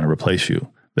that's trying to replace you,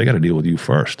 they got to deal with you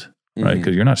first, right?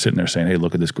 Because you're not sitting there saying, hey,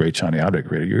 look at this great shiny object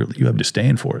creator. You have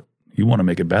disdain for it. You want to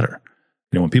make it better.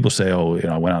 When people say, oh,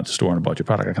 I went out to the store and bought your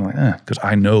product, I kind of like, because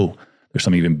I know there's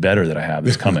something even better that I have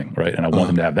that's coming, right? And I want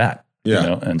them to have that,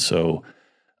 And so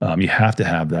you have to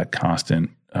have that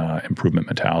constant improvement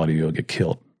mentality. You'll get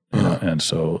killed, And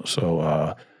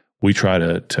so we try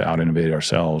to out-innovate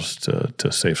ourselves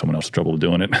to save someone else the trouble of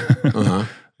doing it.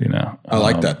 I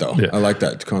like that though. Yeah. I like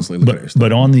that, to constantly look at yourself.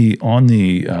 But on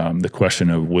the question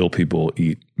of will people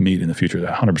eat meat in the future,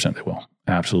 100% they will,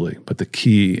 absolutely. But the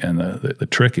key and the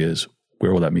trick is,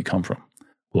 where will that meat come from?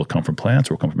 Will it come from plants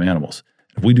or will it come from animals?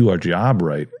 If we do our job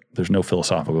right, there's no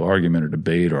philosophical argument or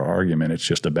debate or argument. It's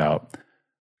just about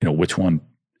which one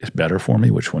is better for me,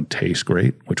 which one tastes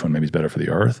great, which one maybe is better for the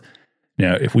earth.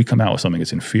 Now, if we come out with something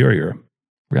that's inferior,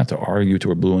 we're going to have to argue till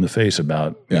we're blue in the face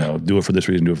about, do it for this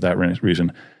reason, do it for that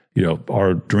reason.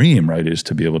 Our dream, right, is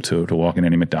to be able to walk in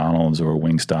any McDonald's or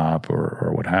Wingstop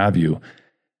or what have you,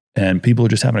 and people are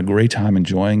just having a great time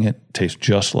enjoying it. Tastes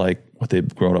just like what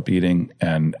they've grown up eating,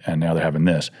 and now they're having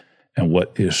this. And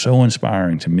what is so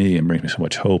inspiring to me and brings me so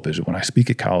much hope is when I speak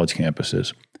at college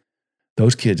campuses,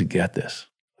 those kids get this.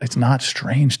 It's not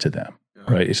strange to them,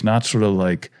 right? It's not sort of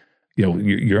like,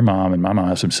 your mom and my mom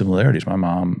have some similarities. My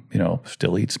mom,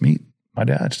 still eats meat. My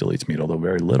dad still eats meat, although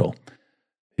very little.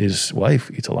 His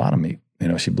wife eats a lot of meat.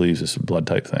 She believes it's a blood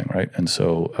type thing, right? And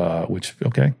so,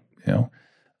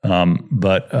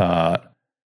 but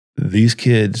these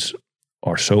kids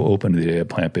are so open to the idea of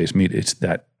plant-based meat. It's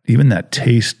that even that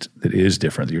taste that is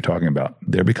different that you're talking about,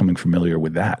 they're becoming familiar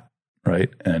with that, right?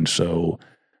 And so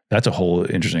that's a whole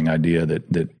interesting idea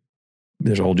that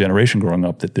there's a whole generation growing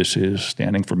up that this is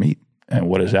standing for meat. And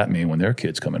what does that mean when their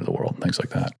kids come into the world and things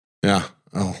like that? Yeah.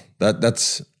 Oh,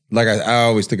 that's like I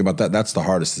always think about that. That's the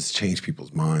hardest, is change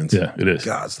people's minds. Yeah, it is.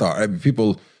 God,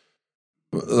 people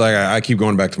like I keep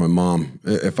going back to my mom.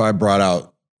 If I brought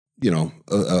out,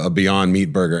 a Beyond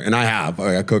Meat burger, and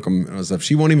I cook them and stuff,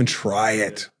 she won't even try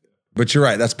it. But you're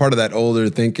right. That's part of that older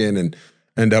thinking. And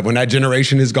when that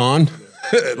generation is gone,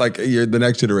 like the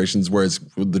next generation's where it's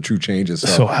the true changes.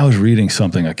 So I was reading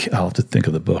something. I'll have to think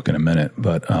of the book in a minute,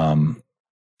 but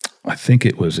I think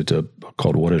it's a book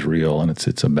called What is Real, and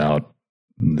it's about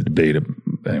the debate of,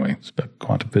 anyway, it's about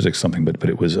quantum physics, something, but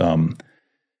it was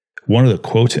one of the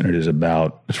quotes in it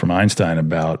it's from Einstein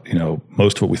about,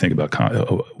 most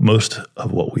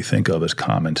of what we think of as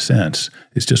common sense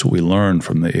is just what we learn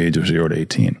from the age of 0 to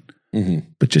 18. Mm-hmm.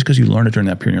 But just because you learn it during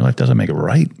that period in your life doesn't make it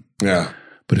right. Yeah.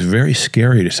 But it's very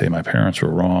scary to say my parents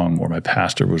were wrong, or my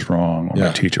pastor was wrong, or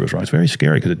my teacher was wrong. It's very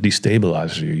scary because it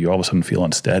destabilizes you. You all of a sudden feel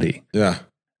unsteady. Yeah.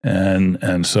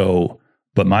 And so,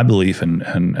 but my belief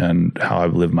and how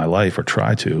I've lived my life, or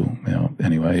try to,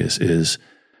 anyway, is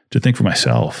to think for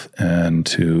myself and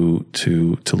to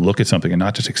look at something and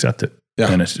not just accept it. Yeah.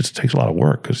 And it just takes a lot of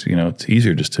work because, it's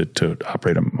easier just to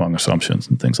operate among assumptions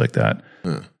and things like that.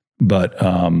 Yeah. But,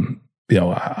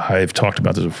 I've talked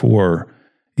about this before,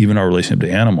 even our relationship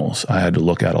to animals, I had to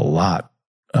look at a lot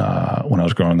when I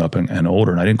was growing up and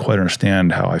older, and I didn't quite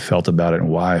understand how I felt about it and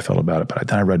why I felt about it. But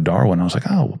then I read Darwin, and I was like,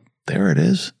 oh, well, there it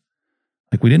is.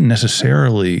 Like, we didn't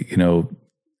necessarily,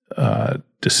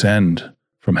 descend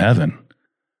from heaven.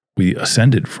 We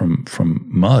ascended from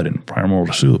mud and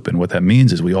primordial soup. And what that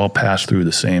means is we all pass through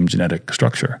the same genetic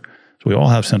structure. So we all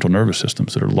have central nervous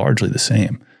systems that are largely the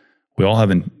same. We all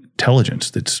have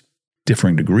intelligence that's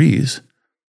differing degrees.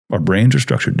 Our brains are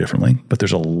structured differently, but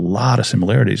there's a lot of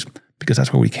similarities because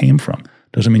that's where we came from.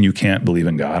 Doesn't mean you can't believe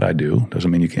in God, I do.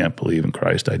 Doesn't mean you can't believe in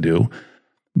Christ, I do.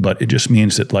 But it just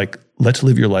means that, let's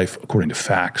live your life according to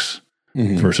facts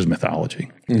versus mythology.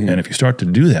 Mm-hmm. And if you start to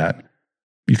do that,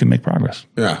 you can make progress.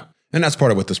 Yeah. And that's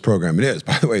part of what this program it is.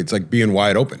 By the way, it's like being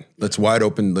wide open. Let's wide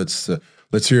open. Let's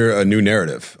hear a new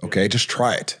narrative. Okay. Just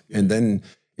try it. And then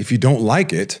if you don't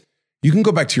like it, you can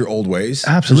go back to your old ways.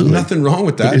 Absolutely. There's nothing wrong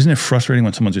with that. But isn't it frustrating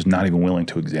when someone's just not even willing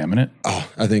to examine it? Oh,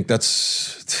 I think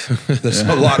there's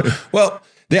a lot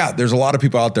there's a lot of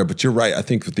people out there, but you're right. I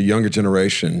think with the younger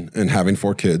generation and having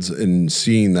 4 kids and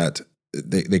seeing that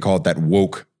they call it that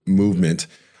woke movement,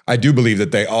 I do believe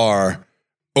that they are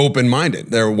open-minded.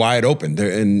 They're wide open.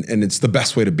 And it's the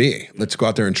best way to be. Let's go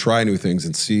out there and try new things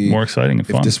and see more exciting and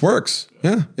fun. If this works.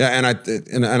 Yeah. Yeah. And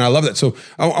I love that. So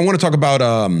I want to talk about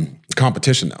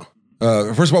competition now.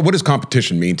 First of all, what does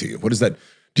competition mean to you? What is that?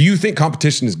 Do you think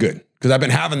competition is good? Because I've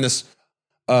been having this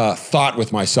thought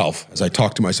with myself as I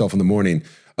talk to myself in the morning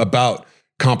about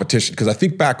competition. Because I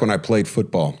think back when I played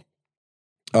football,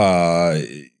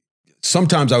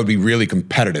 sometimes I would be really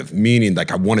competitive, meaning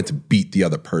like I wanted to beat the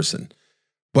other person.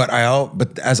 But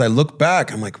as I look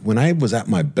back, I'm like, when I was at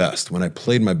my best, when I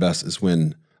played my best is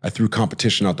when I threw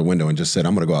competition out the window and just said,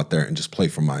 I'm going to go out there and just play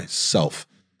for myself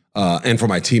and for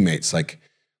my teammates. Like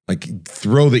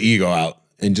throw the ego out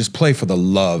and just play for the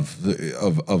love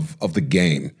of the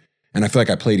game. And I feel like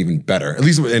I played even better, at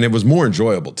least, and it was more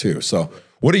enjoyable too. So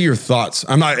what are your thoughts?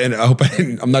 I'm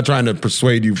not trying to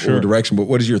persuade you for direction, but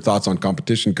what is your thoughts on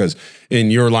competition? Because in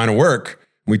your line of work,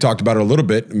 we talked about it a little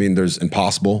bit. I mean, there's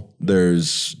Impossible,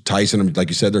 there's Tyson, like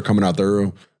you said, they're coming out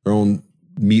their own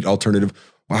meat alternative.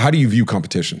 Well, how do you view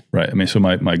competition? Right. I mean, so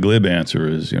my glib answer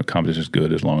is, competition is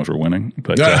good as long as we're winning.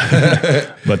 But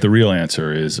but the real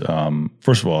answer is,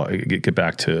 first of all, get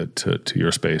back to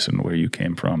your space and where you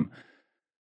came from.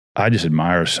 I just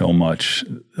admire so much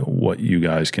what you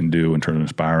guys can do in terms of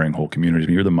inspiring whole communities. I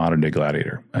mean, you're the modern day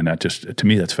gladiator. And that just, to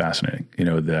me, that's fascinating. And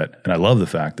I love the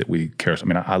fact that we care. I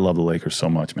mean, I love the Lakers so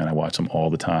much, man. I watch them all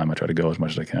the time. I try to go as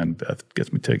much as I can. Beth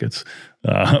gets me tickets.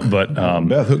 Beth,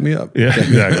 hook me up. Yeah,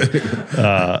 exactly.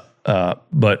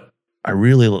 But I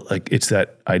really it's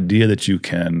that idea that you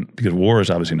can, because war is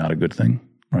obviously not a good thing,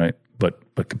 right?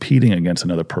 But competing against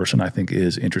another person, I think,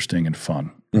 is interesting and fun,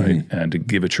 right? Mm-hmm. And to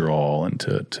give it your all and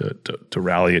to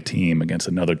rally a team against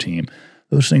another team,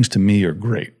 those things to me are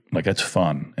great. Like, that's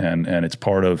fun, and it's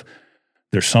part of.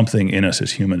 There's something in us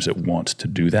as humans that wants to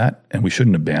do that, and we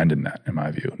shouldn't abandon that, in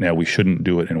my view. Now, we shouldn't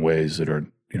do it in ways that are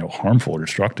harmful or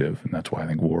destructive, and that's why I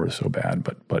think war is so bad.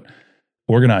 But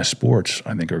organized sports,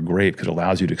 I think, are great because it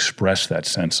allows you to express that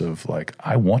sense of like,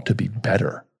 I want to be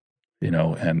better.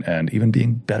 And even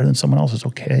being better than someone else is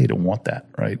okay to want that,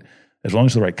 right? As long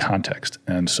as the right context.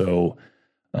 And so,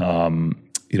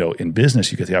 in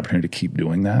business, you get the opportunity to keep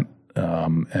doing that.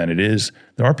 And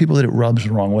there are people that it rubs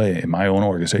the wrong way. In my own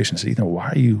organization, say, why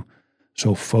are you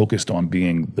so focused on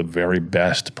being the very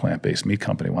best plant-based meat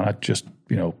company? Why not just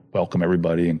welcome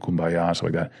everybody and kumbaya and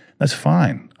stuff like that. That's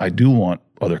fine. I do want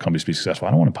other companies to be successful.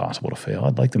 I don't want Impossible to fail.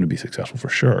 I'd like them to be successful for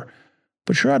sure.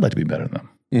 But sure, I'd like to be better than them.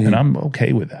 Mm-hmm. And I'm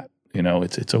okay with that.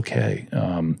 It's okay.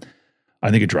 I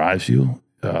think it drives you.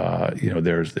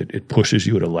 It pushes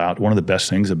you. It allows. One of the best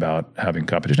things about having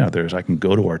competition out there is I can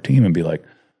go to our team and be like,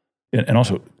 and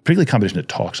also particularly competition that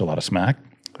talks a lot of smack.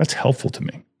 That's helpful to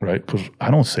me, right? Because I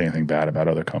don't say anything bad about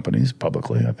other companies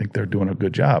publicly. I think they're doing a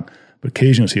good job. But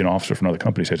occasionally, see an officer from another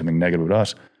company say something negative about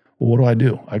us. Well, what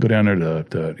do? I go down there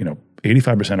to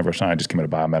 85% of our scientists came out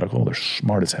of biomedical. They're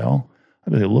smart as hell.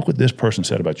 I say, look what this person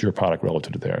said about your product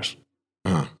relative to theirs.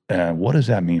 Uh-huh. And what does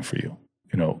that mean for you?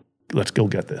 Let's go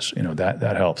get this.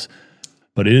 That helps.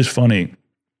 But it is funny.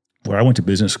 Where I went to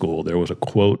business school, there was a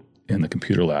quote in the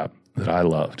computer lab that I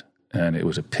loved. And it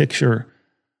was a picture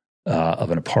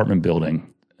of an apartment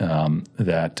building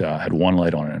that had one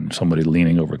light on it and somebody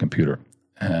leaning over a computer.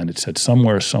 And it said,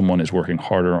 somewhere someone is working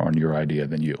harder on your idea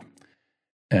than you.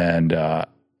 And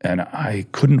I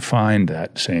couldn't find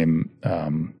that same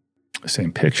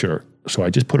picture. So I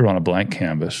just put it on a blank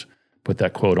canvas, put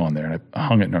that quote on there, and I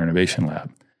hung it in our innovation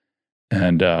lab.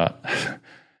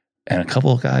 And a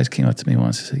couple of guys came up to me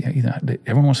once and said,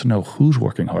 everyone wants to know who's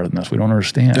working harder than us. We don't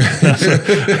understand. And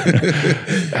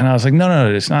I was like,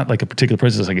 no, it's not like a particular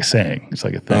person. It's like a saying. It's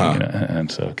like a thing. And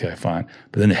so, okay, fine.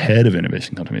 But then the head of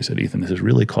innovation came to me and said, Ethan, this is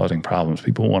really causing problems.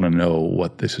 People want to know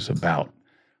what this is about.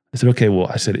 I said, okay,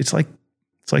 well, it's like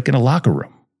in a locker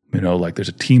room. Like there's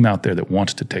a team out there that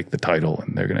wants to take the title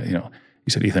and they're going to, he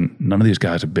said, Ethan, none of these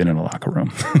guys have been in a locker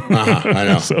room. I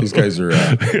know. So, these guys are...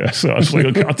 so I was like,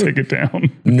 okay, I'll take it down.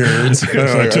 Nerds.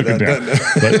 So I took it down.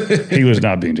 But he was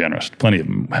not being generous. Plenty of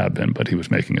them have been, but he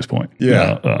was making his point.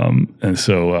 Yeah. And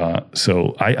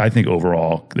so I think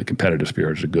overall, the competitive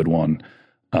spirit is a good one.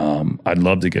 I'd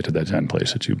love to get to that Zen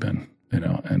place that you've been,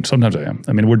 and sometimes I am.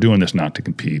 I mean, we're doing this not to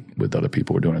compete with other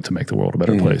people. We're doing it to make the world a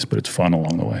better place, but it's fun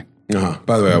along the way.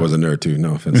 By the way, I was a nerd too.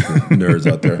 No offense to nerds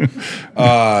out there.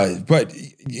 But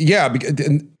yeah.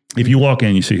 If you walk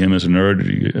in, you see him as a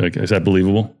nerd, is that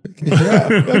believable? Yeah,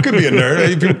 that could be a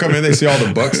nerd. People come in, they see all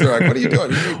the books. They're like, what are you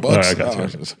doing? You read books? I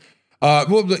got you.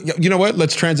 Well, you know what?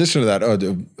 Let's transition to that.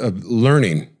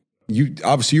 Learning.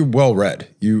 Obviously, you're well read.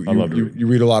 You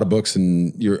read a lot of books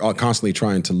and you're constantly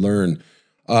trying to learn.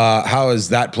 How has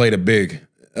that played a big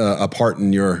a part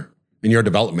in your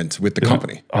development with the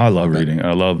company? I love reading.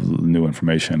 I love new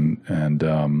information. And,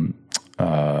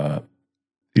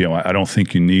 I don't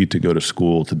think you need to go to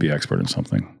school to be expert in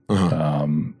something. Uh-huh.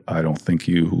 I think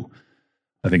you'd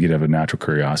have a natural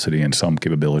curiosity and some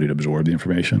capability to absorb the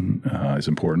information is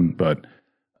important. But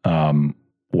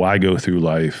why go through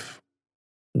life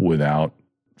without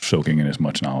soaking in as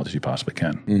much knowledge as you possibly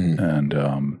can? Mm-hmm. And,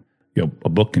 a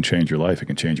book can change your life. It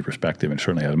can change your perspective, and it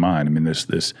certainly has mine. I mean,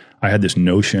 I had this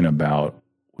notion about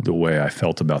the way I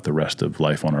felt about the rest of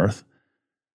life on Earth,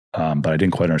 but I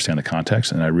didn't quite understand the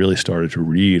context. And I really started to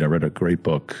read. I read a great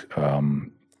book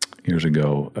years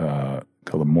ago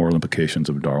called The Moral Implications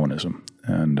of Darwinism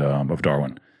and of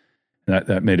Darwin. And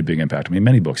that made a big impact on me.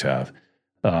 Many books have.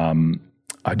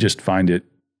 I just find it.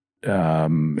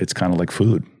 It's kind of like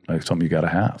food, like something you got to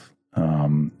have,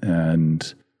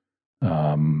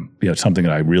 it's something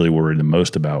that I really worried the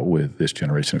most about with this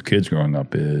generation of kids growing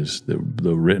up is the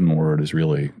written word is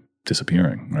really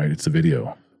disappearing, right? It's the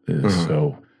video.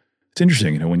 So it's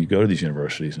interesting, when you go to these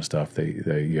universities and stuff,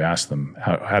 you ask them,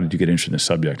 how did you get interested in this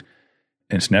subject?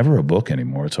 And it's never a book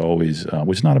anymore. It's always,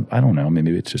 which is not, I don't know,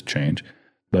 maybe it's just change,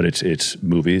 but it's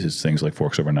movies. It's things like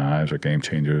Forks Over Knives or Game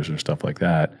Changers or stuff like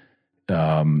that.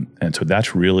 And so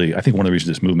that's really, I think one of the reasons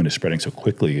this movement is spreading so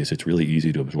quickly is it's really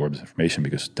easy to absorb this information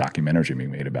because documentaries are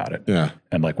being made about it. Yeah.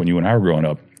 And like when you and I were growing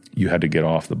up, you had to get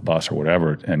off the bus or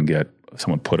whatever and get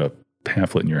someone put a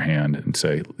pamphlet in your hand and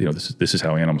say, this is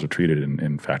how animals are treated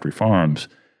in factory farms.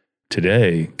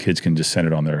 Today, kids can just send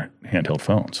it on their handheld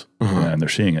phones and they're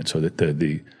seeing it. So that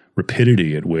the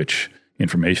rapidity at which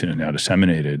information is now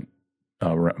disseminated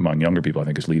among younger people, I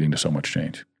think, is leading to so much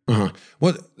change.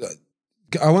 Well,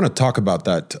 I want to talk about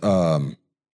that.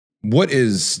 What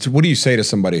do you say to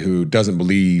somebody who doesn't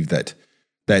believe that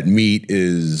meat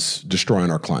is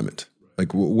destroying our climate?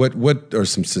 Like, what are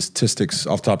some statistics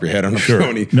off the top of your head? I don't know,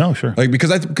 Tony. No, sure. Like,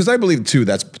 because I believe too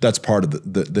that's part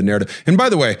of the narrative. And by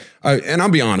the way, and I'll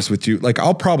be honest with you, like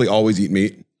I'll probably always eat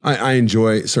meat. I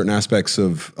enjoy certain aspects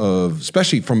of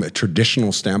especially from a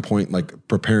traditional standpoint, like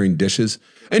preparing dishes,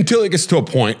 until it gets to a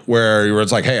point where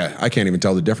it's like, hey, I can't even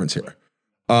tell the difference here.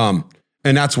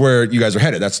 And that's where you guys are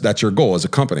headed. That's your goal as a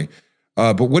company.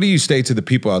 But what do you say to the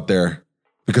people out there?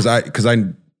 Because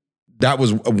that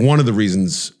was one of the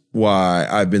reasons why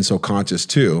I've been so conscious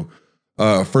too,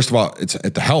 First of all, it's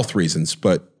at the health reasons,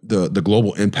 but the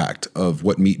global impact of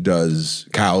what meat does,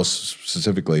 cows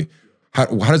specifically, how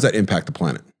does that impact the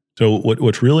planet? So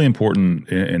what's really important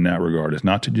in that regard is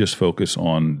not to just focus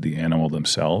on the animal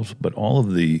themselves, but all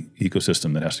of the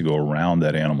ecosystem that has to go around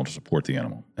that animal to support the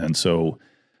animal. And so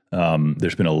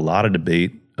there's been a lot of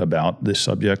debate about this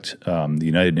subject. The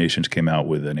United Nations came out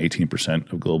with an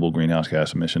 18% of global greenhouse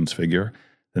gas emissions figure.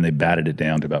 Then they batted it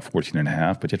down to about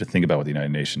 14.5. But you have to think about what the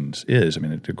United Nations is. I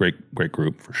mean, it's a great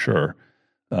group for sure.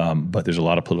 But there's a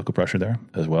lot of political pressure there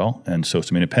as well. And so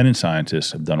some independent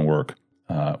scientists have done work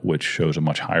which shows a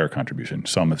much higher contribution.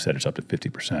 Some have said it's up to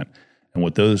 50%. And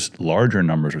what those larger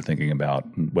numbers are thinking about,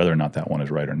 whether or not that one is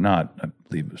right or not, I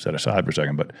leave set aside for a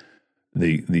second. But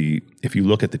if you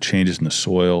look at the changes in the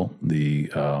soil, the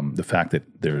fact that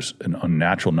there's an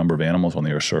unnatural number of animals on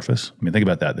the Earth's surface. I mean, think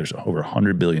about that. There's over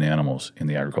 100 billion animals in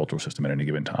the agricultural system at any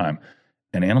given time.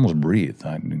 And animals breathe.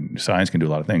 I mean, science can do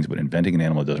a lot of things, but inventing an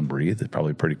animal that doesn't breathe is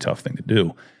probably a pretty tough thing to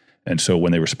do. And so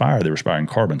when they respire, they're respiring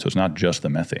carbon. So it's not just the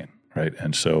methane, right?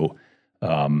 And so,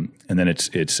 and then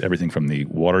it's everything from the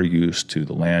water use to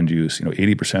the land use.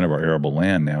 80% of our arable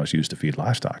land now is used to feed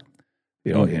livestock.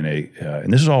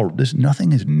 And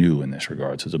nothing is new in this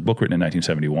regard. So there's a book written in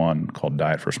 1971 called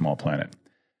Diet for a Small Planet.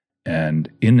 And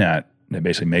in that, they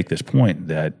basically make this point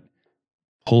that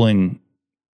pulling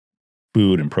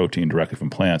food and protein directly from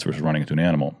plants versus running into an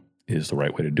animal is the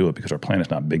right way to do it because our planet's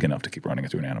not big enough to keep running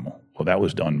into an animal. Well, that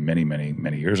was done many, many,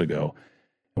 many years ago.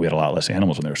 We had a lot less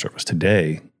animals on their surface.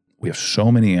 Today, we have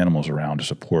so many animals around to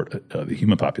support the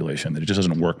human population that it just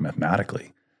doesn't work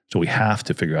mathematically. So we have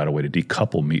to figure out a way to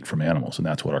decouple meat from animals, and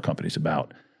that's what our company's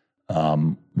about.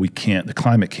 The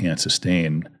climate can't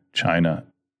sustain China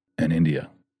and India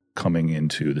coming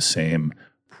into the same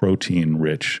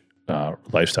protein-rich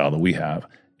lifestyle that we have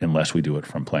unless we do it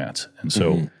from plants. And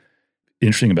so,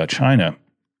 interesting about China,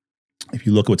 if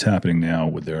you look at what's happening now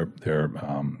with their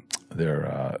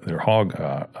hog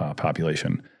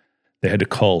population, they had to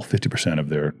cull 50% of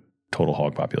their total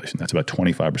hog population. That's about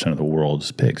 25% of the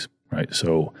world's pigs, right?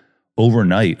 So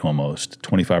overnight, almost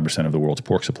 25% of the world's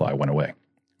pork supply went away,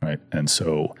 right? And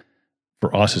so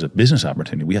for us as a business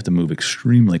opportunity, we have to move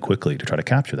extremely quickly to try to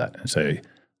capture that and say,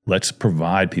 let's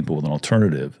provide people with an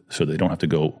alternative so they don't have to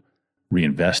go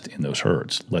reinvest in those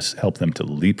herds. Let's help them to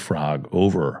leapfrog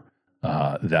over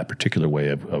that particular way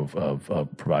of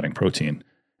providing protein.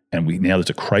 And now there's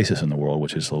a crisis in the world,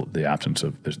 which is the absence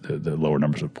of the lower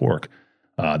numbers of pork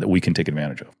that we can take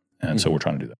advantage of. And so we're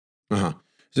trying to do that. Uh-huh.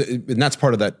 So, and that's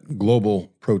part of that global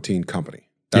protein company.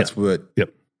 That's what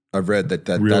I've read that's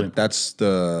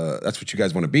what you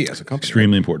guys want to be as a company.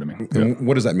 Extremely important to me. And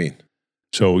what does that mean?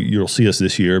 So you'll see us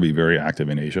this year be very active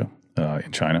in Asia,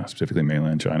 in China, specifically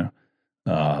mainland China.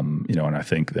 And I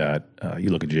think that you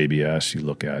look at JBS, you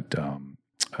look at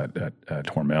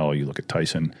Hormel, you look at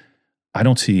Tyson. I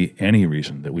don't see any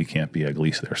reason that we can't be at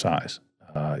least their size.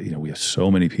 We have so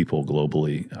many people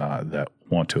globally that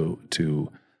want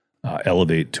to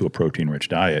elevate to a protein-rich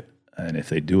diet, and if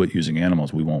they do it using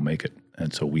animals, we won't make it.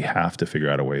 And so we have to figure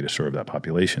out a way to serve that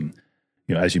population.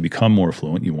 As you become more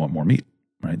affluent, you want more meat,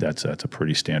 right? That's a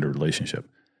pretty standard relationship.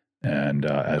 And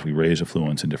as we raise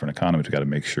affluence in different economies, we've got to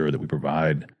make sure that we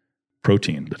provide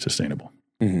protein that's sustainable.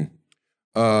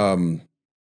 Mm-hmm.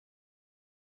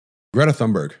 Greta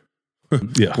Thunberg.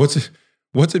 Yeah.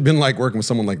 What's it been like working with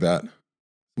someone like that?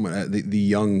 The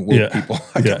young woke people.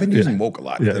 I've been using woke a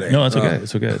lot today. No, it's okay.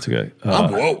 It's okay.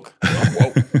 I'm woke.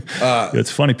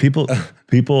 It's funny. People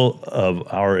of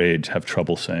our age have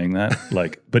trouble saying that.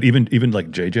 But even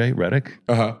like JJ Redick,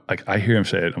 like I hear him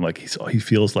say it. I'm like, he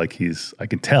feels like I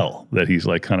can tell that he's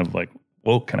like kind of like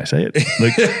woke. Can I say it?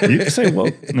 Like you can say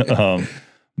woke.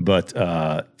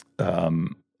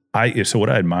 So what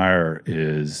I admire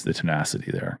is the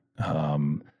tenacity there.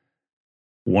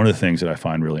 One of the things that I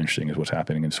find really interesting is what's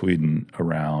happening in Sweden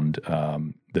around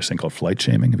this thing called flight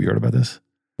shaming. Have you heard about this?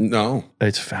 No.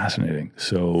 It's fascinating.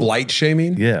 So flight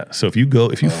shaming? Yeah. So if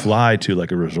you fly to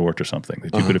like a resort or something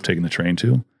that you could have taken the train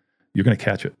to, you're going to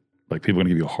catch it. Like people are going to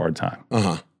give you a hard time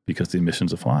because the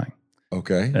emissions of flying.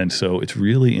 Okay. And so it's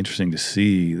really interesting to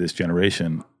see this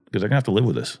generation because they're going to have to live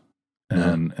with this.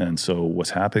 And so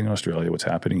what's happening in Australia, what's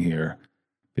happening here,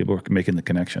 people are making the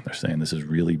connection. They're saying this is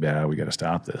really bad. We got to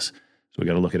stop this. So we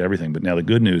got to look at everything. But now the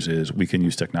good news is we can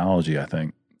use technology, I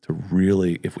think, to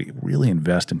really, if we really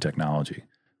invest in technology,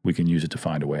 we can use it to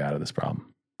find a way out of this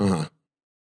problem. So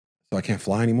I can't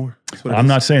fly anymore? I'm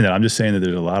not saying that. I'm just saying that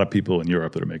there's a lot of people in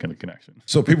Europe that are making the connection.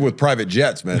 So people with private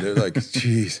jets, man, they're like,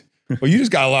 geez. Well, you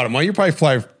just got a lot of money. You probably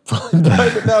fly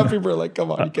private now. People are like,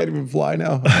 come on, you can't even fly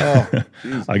now. Oh,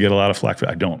 I get a lot of flack.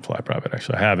 I don't fly private,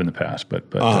 actually. I have in the past, but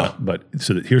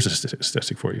here's a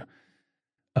statistic for you.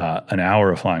 An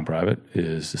hour of flying private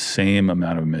is the same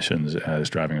amount of emissions as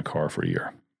driving a car for a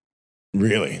year.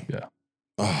 Really? Yeah.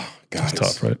 Oh, God, it's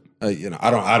tough, right? I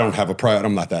don't have a private.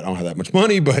 I don't have that much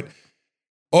money, but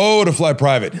to fly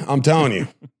private, I'm telling you,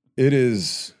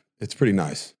 it's pretty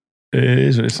nice. It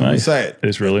is. It's nice. Say it.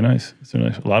 It's really nice. It's really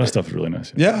nice. A lot of stuff is really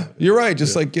nice. Yeah, you're right.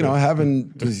 Just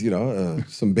having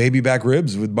some baby back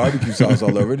ribs with barbecue sauce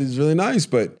all over it is really nice.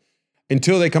 But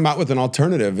until they come out with an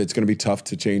alternative, it's going to be tough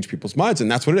to change people's minds, and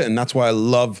that's what it is. And that's why I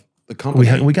love the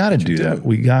company. We got to do that.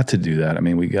 We got to do that. I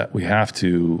mean, we have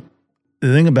to.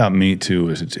 The thing about meat too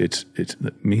is it's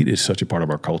meat is such a part of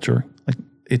our culture. Like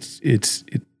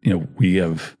we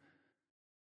have.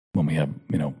 When we have,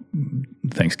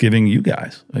 Thanksgiving, you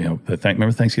guys,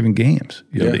 remember Thanksgiving games,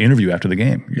 the interview after the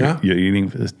game, you're eating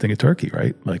a thing of turkey,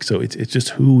 right? Like, so it's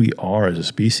just who we are as a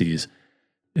species,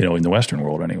 in the Western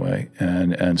world anyway.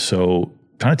 And so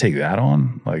trying to take that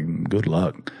on, like, good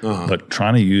luck. But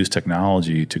trying to use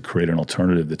technology to create an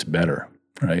alternative that's better,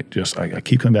 right? Just, I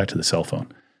keep coming back to the cell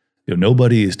phone.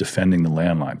 Nobody is defending the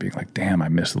landline, being like, damn, I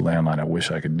missed the landline. I wish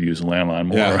I could use the landline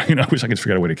more. I wish I could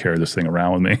figure out a way to carry this thing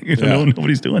around with me.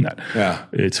 Nobody's doing that. Yeah.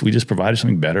 We just provided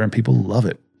something better and people love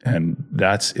it. And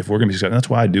that's, if we're going to be successful, that's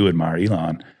why I do admire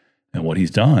Elon. And what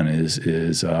he's done is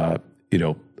you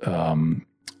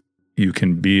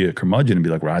can be a curmudgeon and be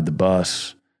like, ride the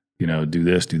bus, do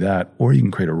this, do that. Or you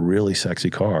can create a really sexy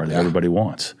car that everybody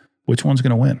wants. Which one's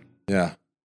going to win? Yeah.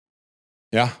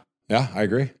 Yeah. Yeah. I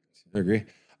agree.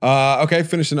 Okay,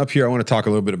 finishing up here, I want to talk a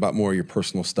little bit about more of your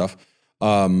personal stuff.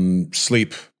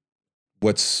 Sleep.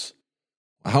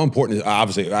 How important is,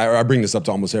 obviously, I bring this up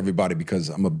to almost everybody because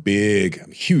I'm a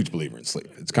huge believer in sleep.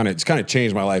 It's kind of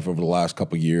changed my life over the last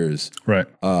couple of years. Right.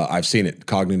 I've seen it,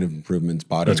 cognitive improvements,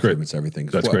 body improvements, everything.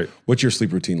 That's great. What's your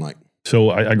sleep routine like?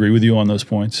 So I agree with you on those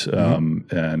points,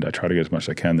 and I try to get as much as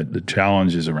I can. The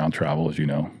challenge is around travel, as you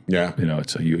know. Yeah.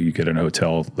 It's you get in a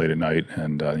hotel late at night,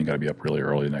 and you got to be up really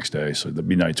early the next day. So there'll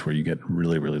be nights where you get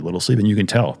really, really little sleep, and you can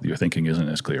tell your thinking isn't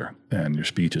as clear, and your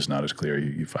speech is not as clear.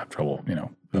 You have trouble,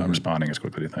 responding as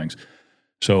quickly to things.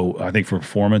 So I think for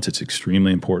performance, it's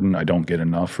extremely important. I don't get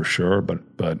enough for sure, but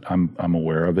I'm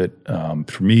aware of it.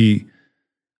 For me,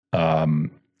 I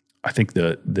think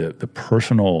the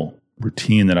personal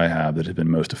routine that I have that has been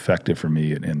most effective for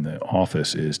me in the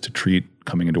office is to treat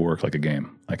coming into work like a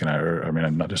game.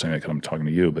 I'm not just saying that because I'm talking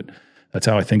to you, but that's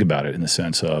how I think about it in the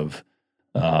sense of,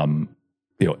 am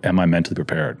I mentally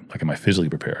prepared? Like, am I physically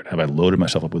prepared? Have I loaded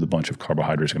myself up with a bunch of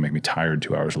carbohydrates that can make me tired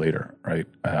 2 hours later, right?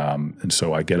 And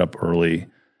so I get up early.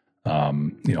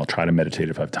 I'll try to meditate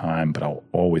if I have time, but I'll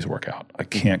always work out. I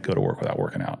can't go to work without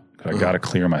working out. I got to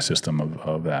clear my system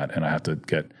of that, and I have to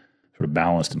get sort of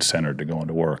balanced and centered to go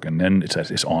into work. And then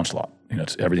it's onslaught.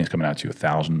 Everything's coming at you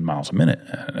 1,000 miles a minute,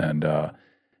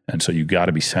 and so you got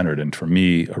to be centered. And for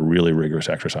me, a really rigorous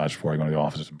exercise before I go to the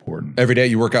office is important. Every day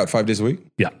you work out 5 days a week?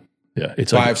 Yeah.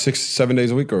 It's 5, 6, 7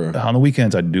 days a week, or on the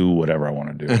weekends I do whatever I want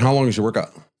to do. And how long is your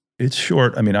workout? It's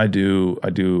short. I mean, I do.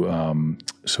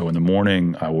 So in the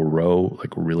morning I will row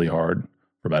like really hard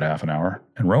for about half an hour,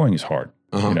 and rowing is hard.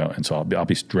 And so I'll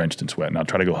be drenched in sweat, and I'll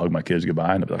try to go hug my kids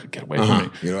goodbye, and I'll be like, "Get away from me!"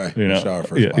 Get away. Shower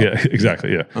first. Yeah,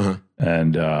 exactly. Yeah.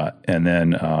 And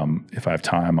then if I have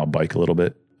time, I'll bike a little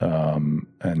bit, and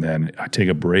then I take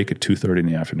a break at 2:30 in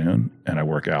the afternoon, and I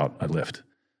work out. I lift.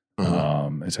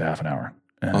 It's a half an hour.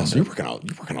 And, so you're working out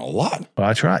a lot. Well,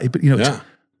 I try, but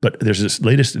but there's this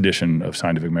latest edition of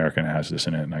Scientific American that has this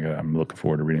in it, and I'm looking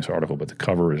forward to reading this article. But the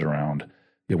cover is around,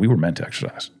 we were meant to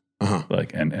exercise,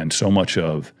 and so much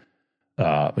of.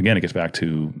 Again, it gets back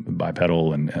to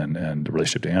bipedal and the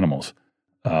relationship to animals.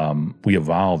 We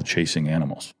evolved chasing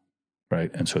animals,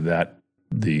 right? And so that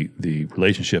the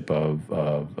relationship of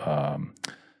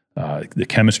the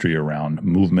chemistry around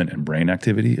movement and brain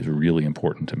activity is really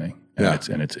important to me.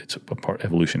 And it's a part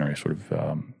evolutionary sort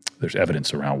of. There's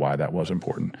evidence around why that was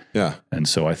important. Yeah. And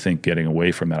so I think getting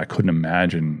away from that, I couldn't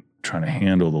imagine trying to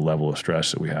handle the level of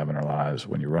stress that we have in our lives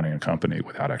when you're running a company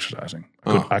without exercising.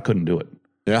 I couldn't do it.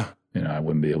 Yeah. I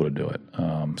wouldn't be able to do it.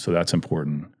 So that's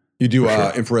important. You do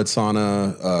infrared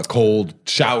sauna, cold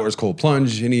showers, cold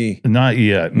plunge, Not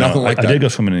yet. Nothing like that? I did go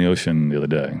swimming in the ocean the other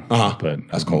day. But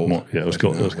that's cold. It was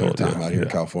cold. It was cold. Out here in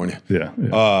California. Yeah.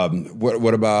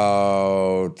 What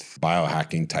about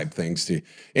biohacking type things?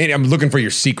 And I'm looking for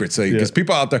your secrets. Because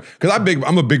people out there, because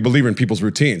I'm a big believer in people's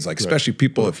routines, like especially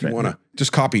people if you want to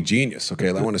just copy genius. Okay.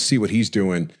 I want to see what he's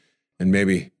doing. and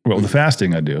maybe the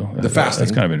fasting I do. The fasting.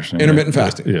 That's kind of interesting. Intermittent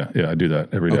fasting. Yeah, I do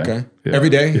that every day. Okay. Yeah. Every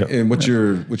day? Yeah. And what's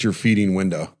your feeding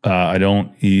window? I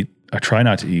don't eat. I try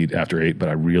not to eat after 8, but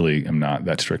I really am not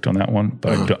that strict on that one.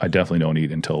 But I definitely don't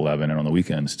eat until 11, and on the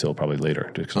weekends till probably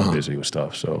later because I'm busy with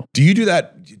stuff. So, do you do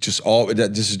that this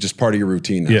is just part of your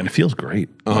routine now? Yeah, and it feels great.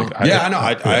 Like, I know.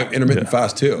 I intermittent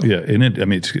fast too. Yeah, and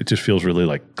it just feels really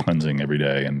like cleansing every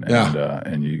day,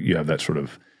 and you have that sort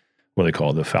of what they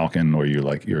call the falcon, or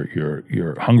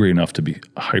you're hungry enough to be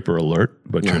hyper alert,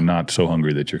 but you're not so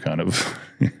hungry that you're kind of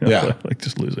like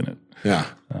just losing it. Yeah.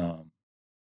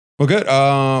 Well, good.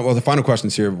 Well, the final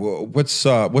questions here. What's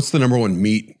the number one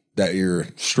meat that you're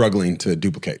struggling to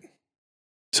duplicate?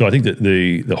 So I think that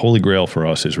the holy grail for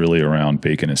us is really around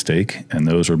bacon and steak, and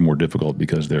those are more difficult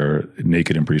because they're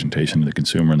naked in presentation to the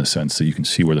consumer in the sense that you can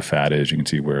see where the fat is, you can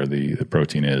see where the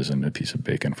protein is in a piece of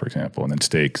bacon, for example, and then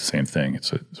steak, same thing.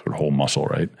 It's a sort of whole muscle,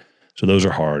 right? So those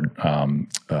are hard.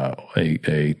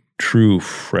 A true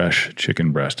fresh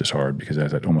chicken breast is hard because it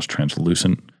has that almost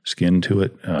translucent skin to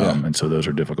it, and so those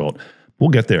are difficult.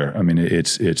 We'll get there. I mean,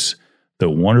 it's the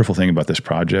wonderful thing about this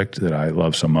project that I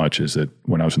love so much is that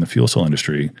when I was in the fuel cell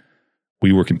industry,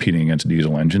 we were competing against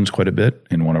diesel engines quite a bit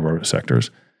in one of our sectors.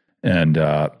 And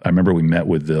I remember we met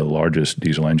with the largest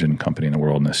diesel engine company in the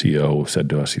world, and the CEO said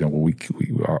to us,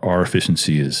 our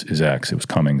efficiency is X. It was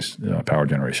Cummins power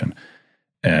generation,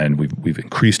 and we've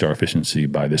increased our efficiency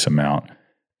by this amount.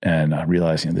 And I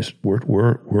realized,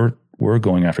 we're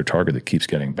going after a target that keeps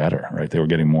getting better, right? They were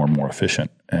getting more and more efficient.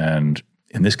 And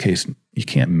in this case, you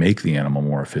can't make the animal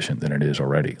more efficient than it is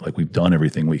already. Like, we've done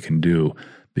everything we can do,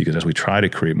 because as we try to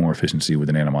create more efficiency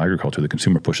within animal agriculture, the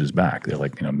consumer pushes back. They're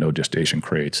like, no gestation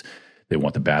crates. They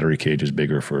want the battery cages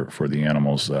bigger for the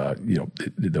animals.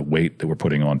 The weight that we're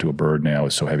putting onto a bird now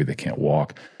is so heavy they can't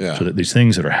walk. Yeah. So that these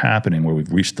things that are happening where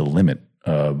we've reached the limit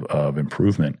of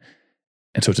improvement.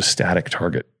 And so it's a static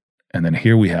target. And then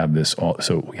here we have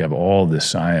so we have all this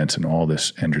science and all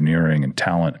this engineering and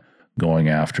talent going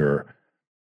after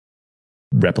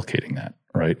replicating that,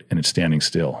 right? And it's standing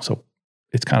still. So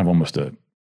it's kind of almost a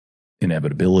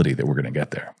inevitability that we're going to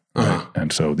get there. Right?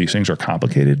 And so these things are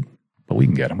complicated, but we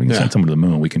can get them. We can send someone to the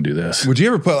moon. We can do this. Would you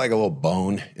ever put like a little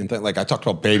bone in thing? Like I talked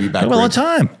about baby back all the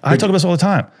time. I talk about this all the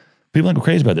time. People go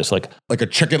crazy about this. Like a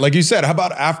chicken, like you said, how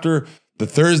about after the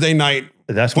Thursday night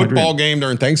football game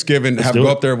during Thanksgiving, go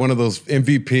up there, one of those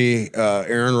MVP,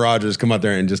 Aaron Rodgers, come out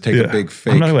there and just take a big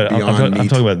fake I'm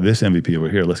talking about this MVP over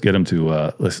here. Let's get him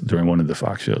to, during one of the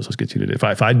Fox shows, let's get you to do it.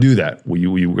 If I do that, will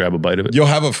you grab a bite of it? You'll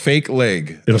have a fake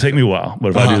leg. It'll take me a while,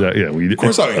 but if I do that, of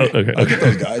course I'll eat it. I'll get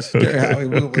those guys.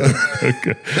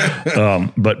 Okay.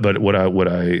 But what I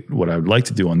would like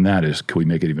to do on that is, could we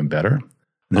make it even better?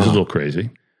 This is a little crazy.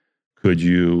 Could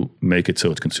you make it so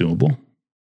it's consumable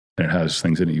and it has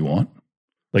things in it you want?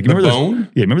 Like, remember the bone?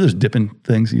 Remember those dipping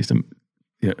things you used to?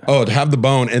 Yeah. Oh, to have the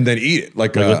bone and then eat it,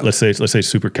 let's say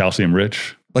super calcium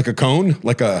rich, like a cone,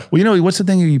 like a. Well, what's the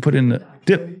thing you put in the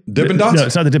Dippin' Dots? No,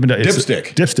 it's not the Dippin' Dots.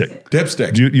 Dipstick.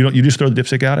 Dipstick. You just throw the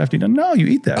dipstick out after you done? No, you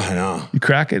eat that. I know. You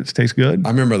crack it. It tastes good. I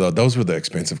remember though; those were the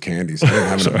expensive candies. I didn't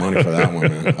have enough money for that one,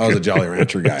 man. I was a Jolly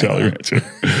Rancher guy. Jolly Rancher.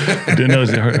 Didn't know it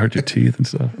hurt your teeth and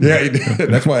stuff. Yeah,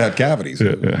 that's why I had cavities.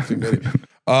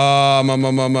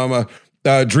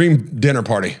 Dream dinner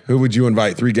party. Who would you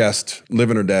invite? 3 guests,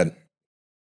 living or dead?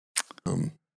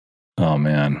 Oh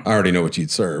man, I already know what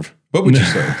you'd serve. What would you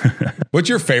serve? What's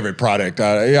your favorite product?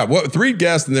 3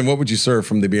 guests, and then what would you serve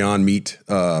from the Beyond Meat?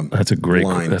 That's a great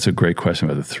question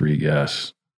about the 3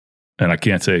 guests. And I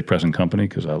can't say present company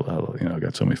because I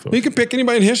got so many folks. You can pick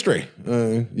anybody in history.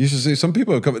 You should see some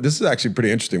people come. This is actually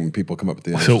pretty interesting when people come up with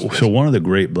the. So one of the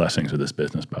great blessings of this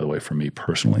business, by the way, for me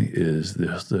personally, is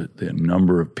the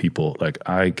number of people. Like,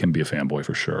 I can be a fanboy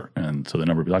for sure, and so the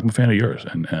number of people. Like, I'm a fan of yours,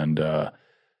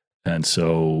 and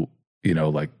so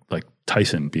like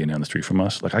Tyson being down the street from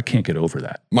us, like I can't get over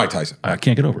that. Mike Tyson, I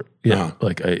can't get over it. Yeah,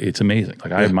 it's amazing.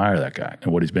 Like I admire that guy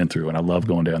and what he's been through, and I love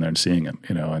going down there and seeing him,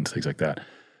 and things like that.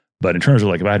 But in terms of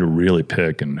like, if I had to really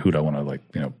pick and who'd I want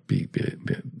to be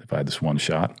if I had this one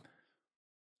shot,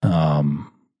 that's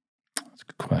a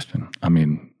good question. I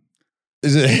mean,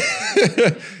 is it?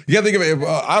 You got to think of it.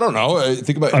 I don't know.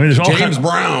 Think about James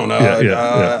Brown.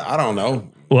 I don't know.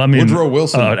 Well, I mean, Woodrow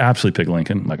Wilson. I'd absolutely pick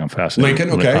Lincoln. Like, I'm fascinated.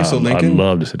 Lincoln, okay. So Lincoln. I'd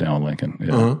love to sit down with Lincoln.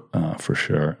 Yeah, for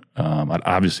sure. I'd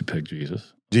obviously pick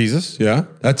Jesus. Jesus, yeah.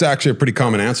 That's actually a pretty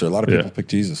common answer. A lot of people pick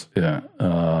Jesus. Yeah.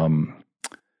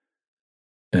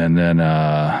 And then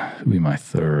be my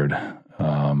third.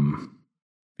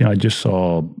 I just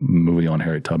saw a movie on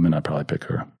Harriet Tubman. I'd probably pick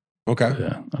her. Okay.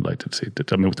 Yeah, I'd like to see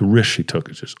it. I mean, with the risk she took,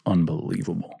 it's just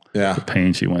unbelievable. Yeah. The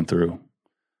pain she went through would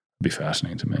be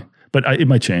fascinating to me. But it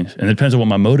might change, and it depends on what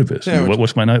my motive is. Yeah,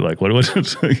 what's my night like? What's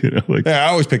like? Yeah, I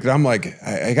always pick it. I'm like,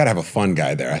 I got to have a fun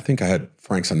guy there. I think I had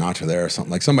Frank Sinatra there or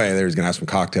something. Like somebody there who's going to have some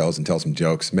cocktails and tell some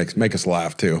jokes, make us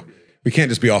laugh too. We can't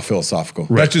just be all philosophical.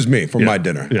 Right. That's just me for my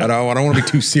dinner. Yeah. I don't want to be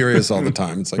too serious all the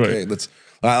time. It's like, hey, let's.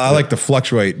 I like to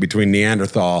fluctuate between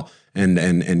Neanderthal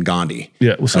and Gandhi.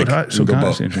 Yeah, well, so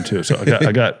Gandhi's interesting too. So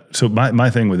I got so my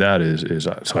thing with that is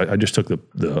I just took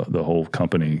the whole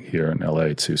company here in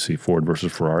LA to see Ford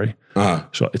versus Ferrari.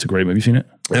 So it's a great movie. Have you seen it?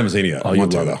 I haven't seen it yet. Oh, you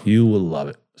love it. You will love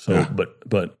it. So,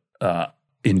 but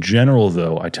in general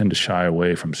though, I tend to shy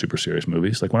away from super serious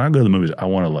movies. Like when I go to the movies, I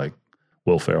want to like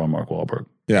Will Ferrell and Mark Wahlberg.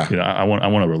 Yeah, I want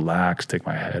to relax, take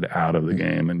my head out of the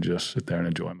game, and just sit there and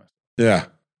enjoy myself. Yeah.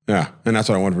 Yeah, and that's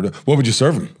what I wanted to do. What would you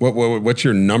serve them? What's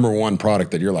your number one product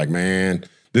that you're like, man,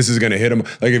 this is going to hit them?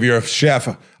 Like if you're a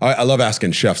chef, I love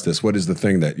asking chefs this. What is the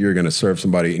thing that you're going to serve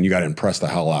somebody and you got to impress the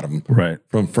hell out of them? Right.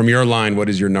 From your line, what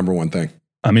is your number one thing?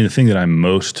 I mean, the thing that I'm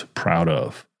most proud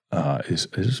of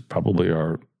is probably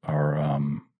our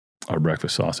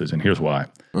breakfast sausage, and here's why.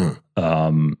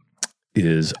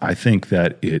 Is I think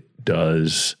that it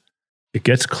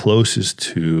gets closest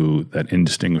to that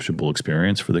indistinguishable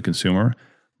experience for the consumer.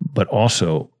 But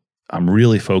also, I'm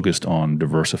really focused on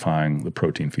diversifying the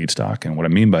protein feedstock. And what I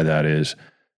mean by that is,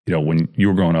 when you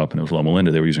were growing up and it was Loma Linda,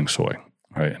 they were using soy,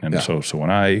 right? And so when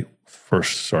I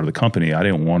first started the company, I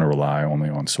didn't want to rely only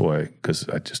on soy because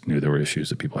I just knew there were issues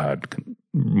that people had,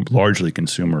 largely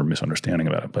consumer misunderstanding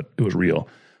about it, but it was real.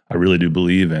 I really do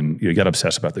believe in, you got to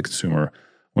obsess about the consumer.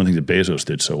 One of the things that Bezos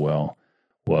did so well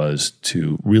was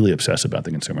to really obsess about the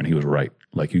consumer, and he was right.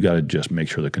 Like you got to just make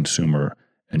sure the consumer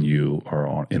and you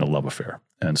are in a love affair.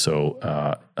 And so,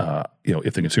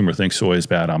 if the consumer thinks soy is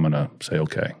bad, I'm going to say,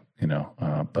 okay,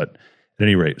 but at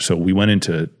any rate, so we went in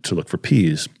to look for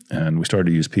peas, and we started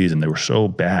to use peas, and they were so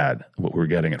bad, what we were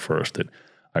getting at first, that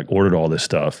I ordered all this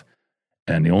stuff,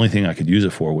 and the only thing I could use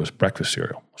it for was breakfast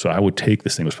cereal. So I would take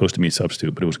this thing, it was supposed to be a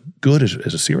substitute, but it was good as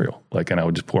a cereal. And I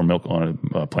would just pour milk on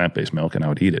a plant-based milk, and I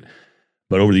would eat it.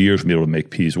 But over the years, we've been able to make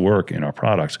peas work in our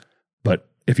products. But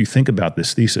if you think about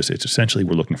this thesis, it's essentially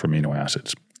we're looking for amino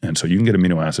acids. And so you can get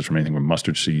amino acids from anything from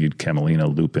mustard seed, camelina,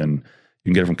 lupin. You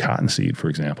can get it from cottonseed, for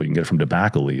example. You can get it from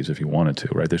tobacco leaves if you wanted to,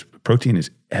 right? Protein is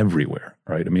everywhere,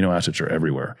 right? Amino acids are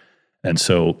everywhere. And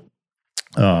so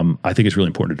I think it's really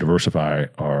important to diversify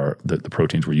the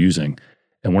proteins we're using.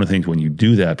 And one of the things when you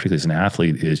do that, particularly as an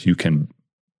athlete, is you can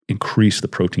increase the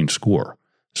protein score.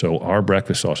 So our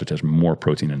breakfast sausage has more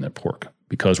protein in than pork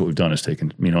because what we've done is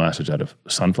taken amino acids out of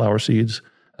sunflower seeds,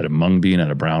 out of mung bean,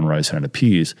 out of brown rice, and out of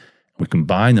peas. We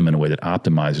combine them in a way that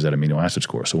optimizes that amino acid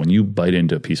score. So when you bite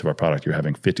into a piece of our product, you're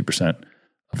having 50%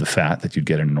 of the fat that you'd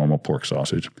get in a normal pork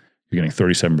sausage. You're getting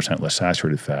 37% less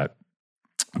saturated fat,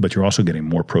 but you're also getting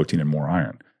more protein and more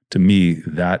iron. To me,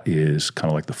 that is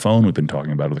kind of like the phone we've been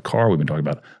talking about or the car we've been talking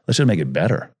about. Let's just make it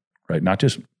better, right? Not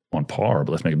just on par,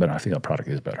 but let's make it better. I think our product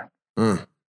is better. Nice.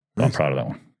 I'm proud of that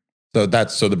one.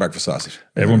 So the breakfast sausage.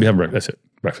 Everyone be having breakfast. That's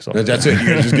it. Breakfast sausage. That's it.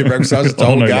 You just get breakfast sausage. That's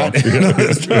all we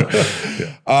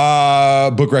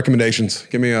got. Book recommendations.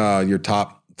 Give me your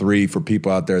top 3 for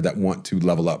people out there that want to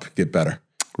level up, get better.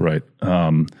 Right.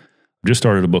 Just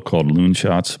started a book called Loon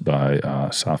Shots by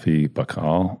Safi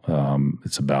Bahcall.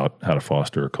 It's about how to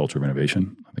foster a culture of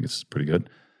innovation. I think it's pretty good.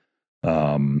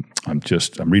 I'm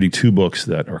reading 2 books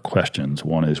that are questions.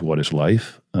 One is What is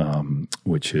Life,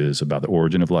 which is about the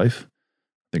origin of life.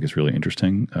 I think it's really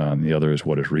interesting. The other is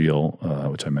What is Real,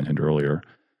 which I mentioned earlier,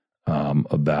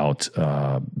 about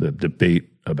the debate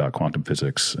about quantum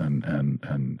physics and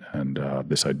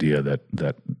this idea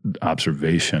that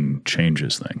observation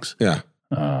changes things. Yeah.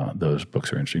 Those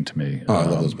books are interesting to me. Oh, I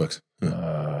love those books.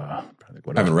 I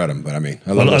haven't read them, but I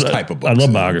love those type of books. I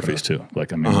love biographies too.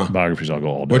 Biographies I'll go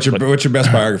all day. What's your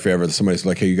best biography ever? Somebody's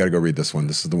like, hey, you got to go read this one.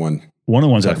 This is the one. One of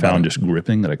the ones I found just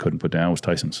gripping that I couldn't put down was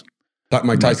Tyson's.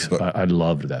 Mike Tyson's book. I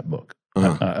loved that book.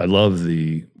 I love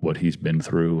what he's been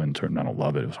through, and I don't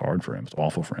love it. It was hard for him. It's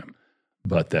awful for him.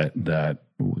 But that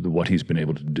what he's been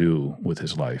able to do with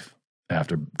his life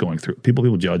after going through.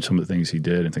 People judge some of the things he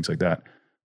did and things like that.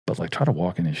 But try to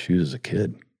walk in his shoes as a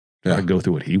kid. Try to go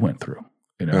through what he went through,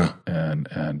 and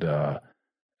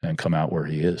come out where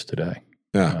he is today.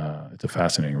 Yeah, it's a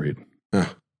fascinating read. Yeah,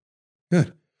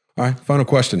 good. All right, final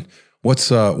question.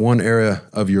 What's one area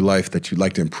of your life that you'd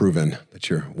like to improve in, that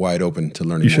you're wide open to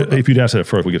learning more about? If you'd asked that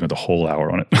first, we could spend the whole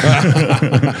hour on it.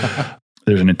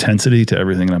 There's an intensity to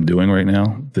everything that I'm doing right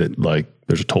now that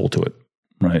there's a toll to it,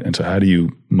 right? And so how do you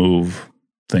move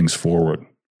things forward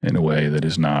in a way that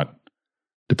is not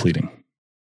depleting?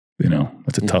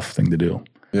 That's a tough thing to do.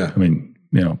 Yeah. I mean,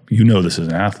 this as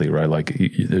an athlete, right? Like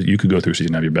you could go through a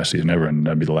season and have your best season ever, and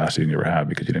that'd be the last season you ever have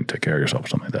because you didn't take care of yourself or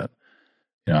something like that.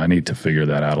 I need to figure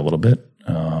that out a little bit,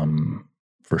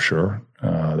 for sure.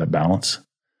 That balance.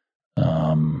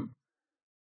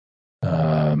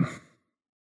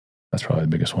 That's probably the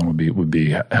biggest one. Would be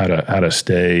how to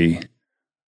stay.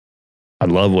 I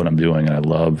love what I'm doing, and I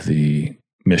love the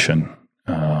mission,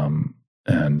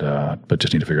 but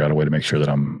just need to figure out a way to make sure that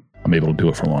I'm able to do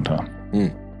it for a long time.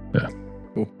 Yeah,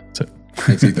 cool. That's it.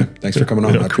 Thanks, Ethan. Thanks for coming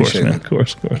on. I appreciate it. Of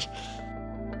course.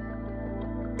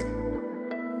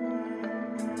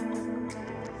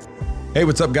 Hey,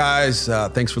 what's up, guys?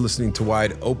 Thanks for listening to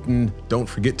Wide Open. Don't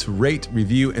forget to rate,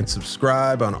 review, and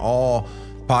subscribe on all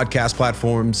podcast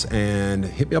platforms, and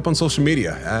hit me up on social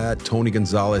media at Tony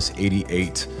Gonzalez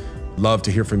 88. Love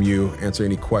to hear from you, answer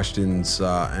any questions,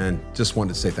 and just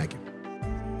wanted to say thank you.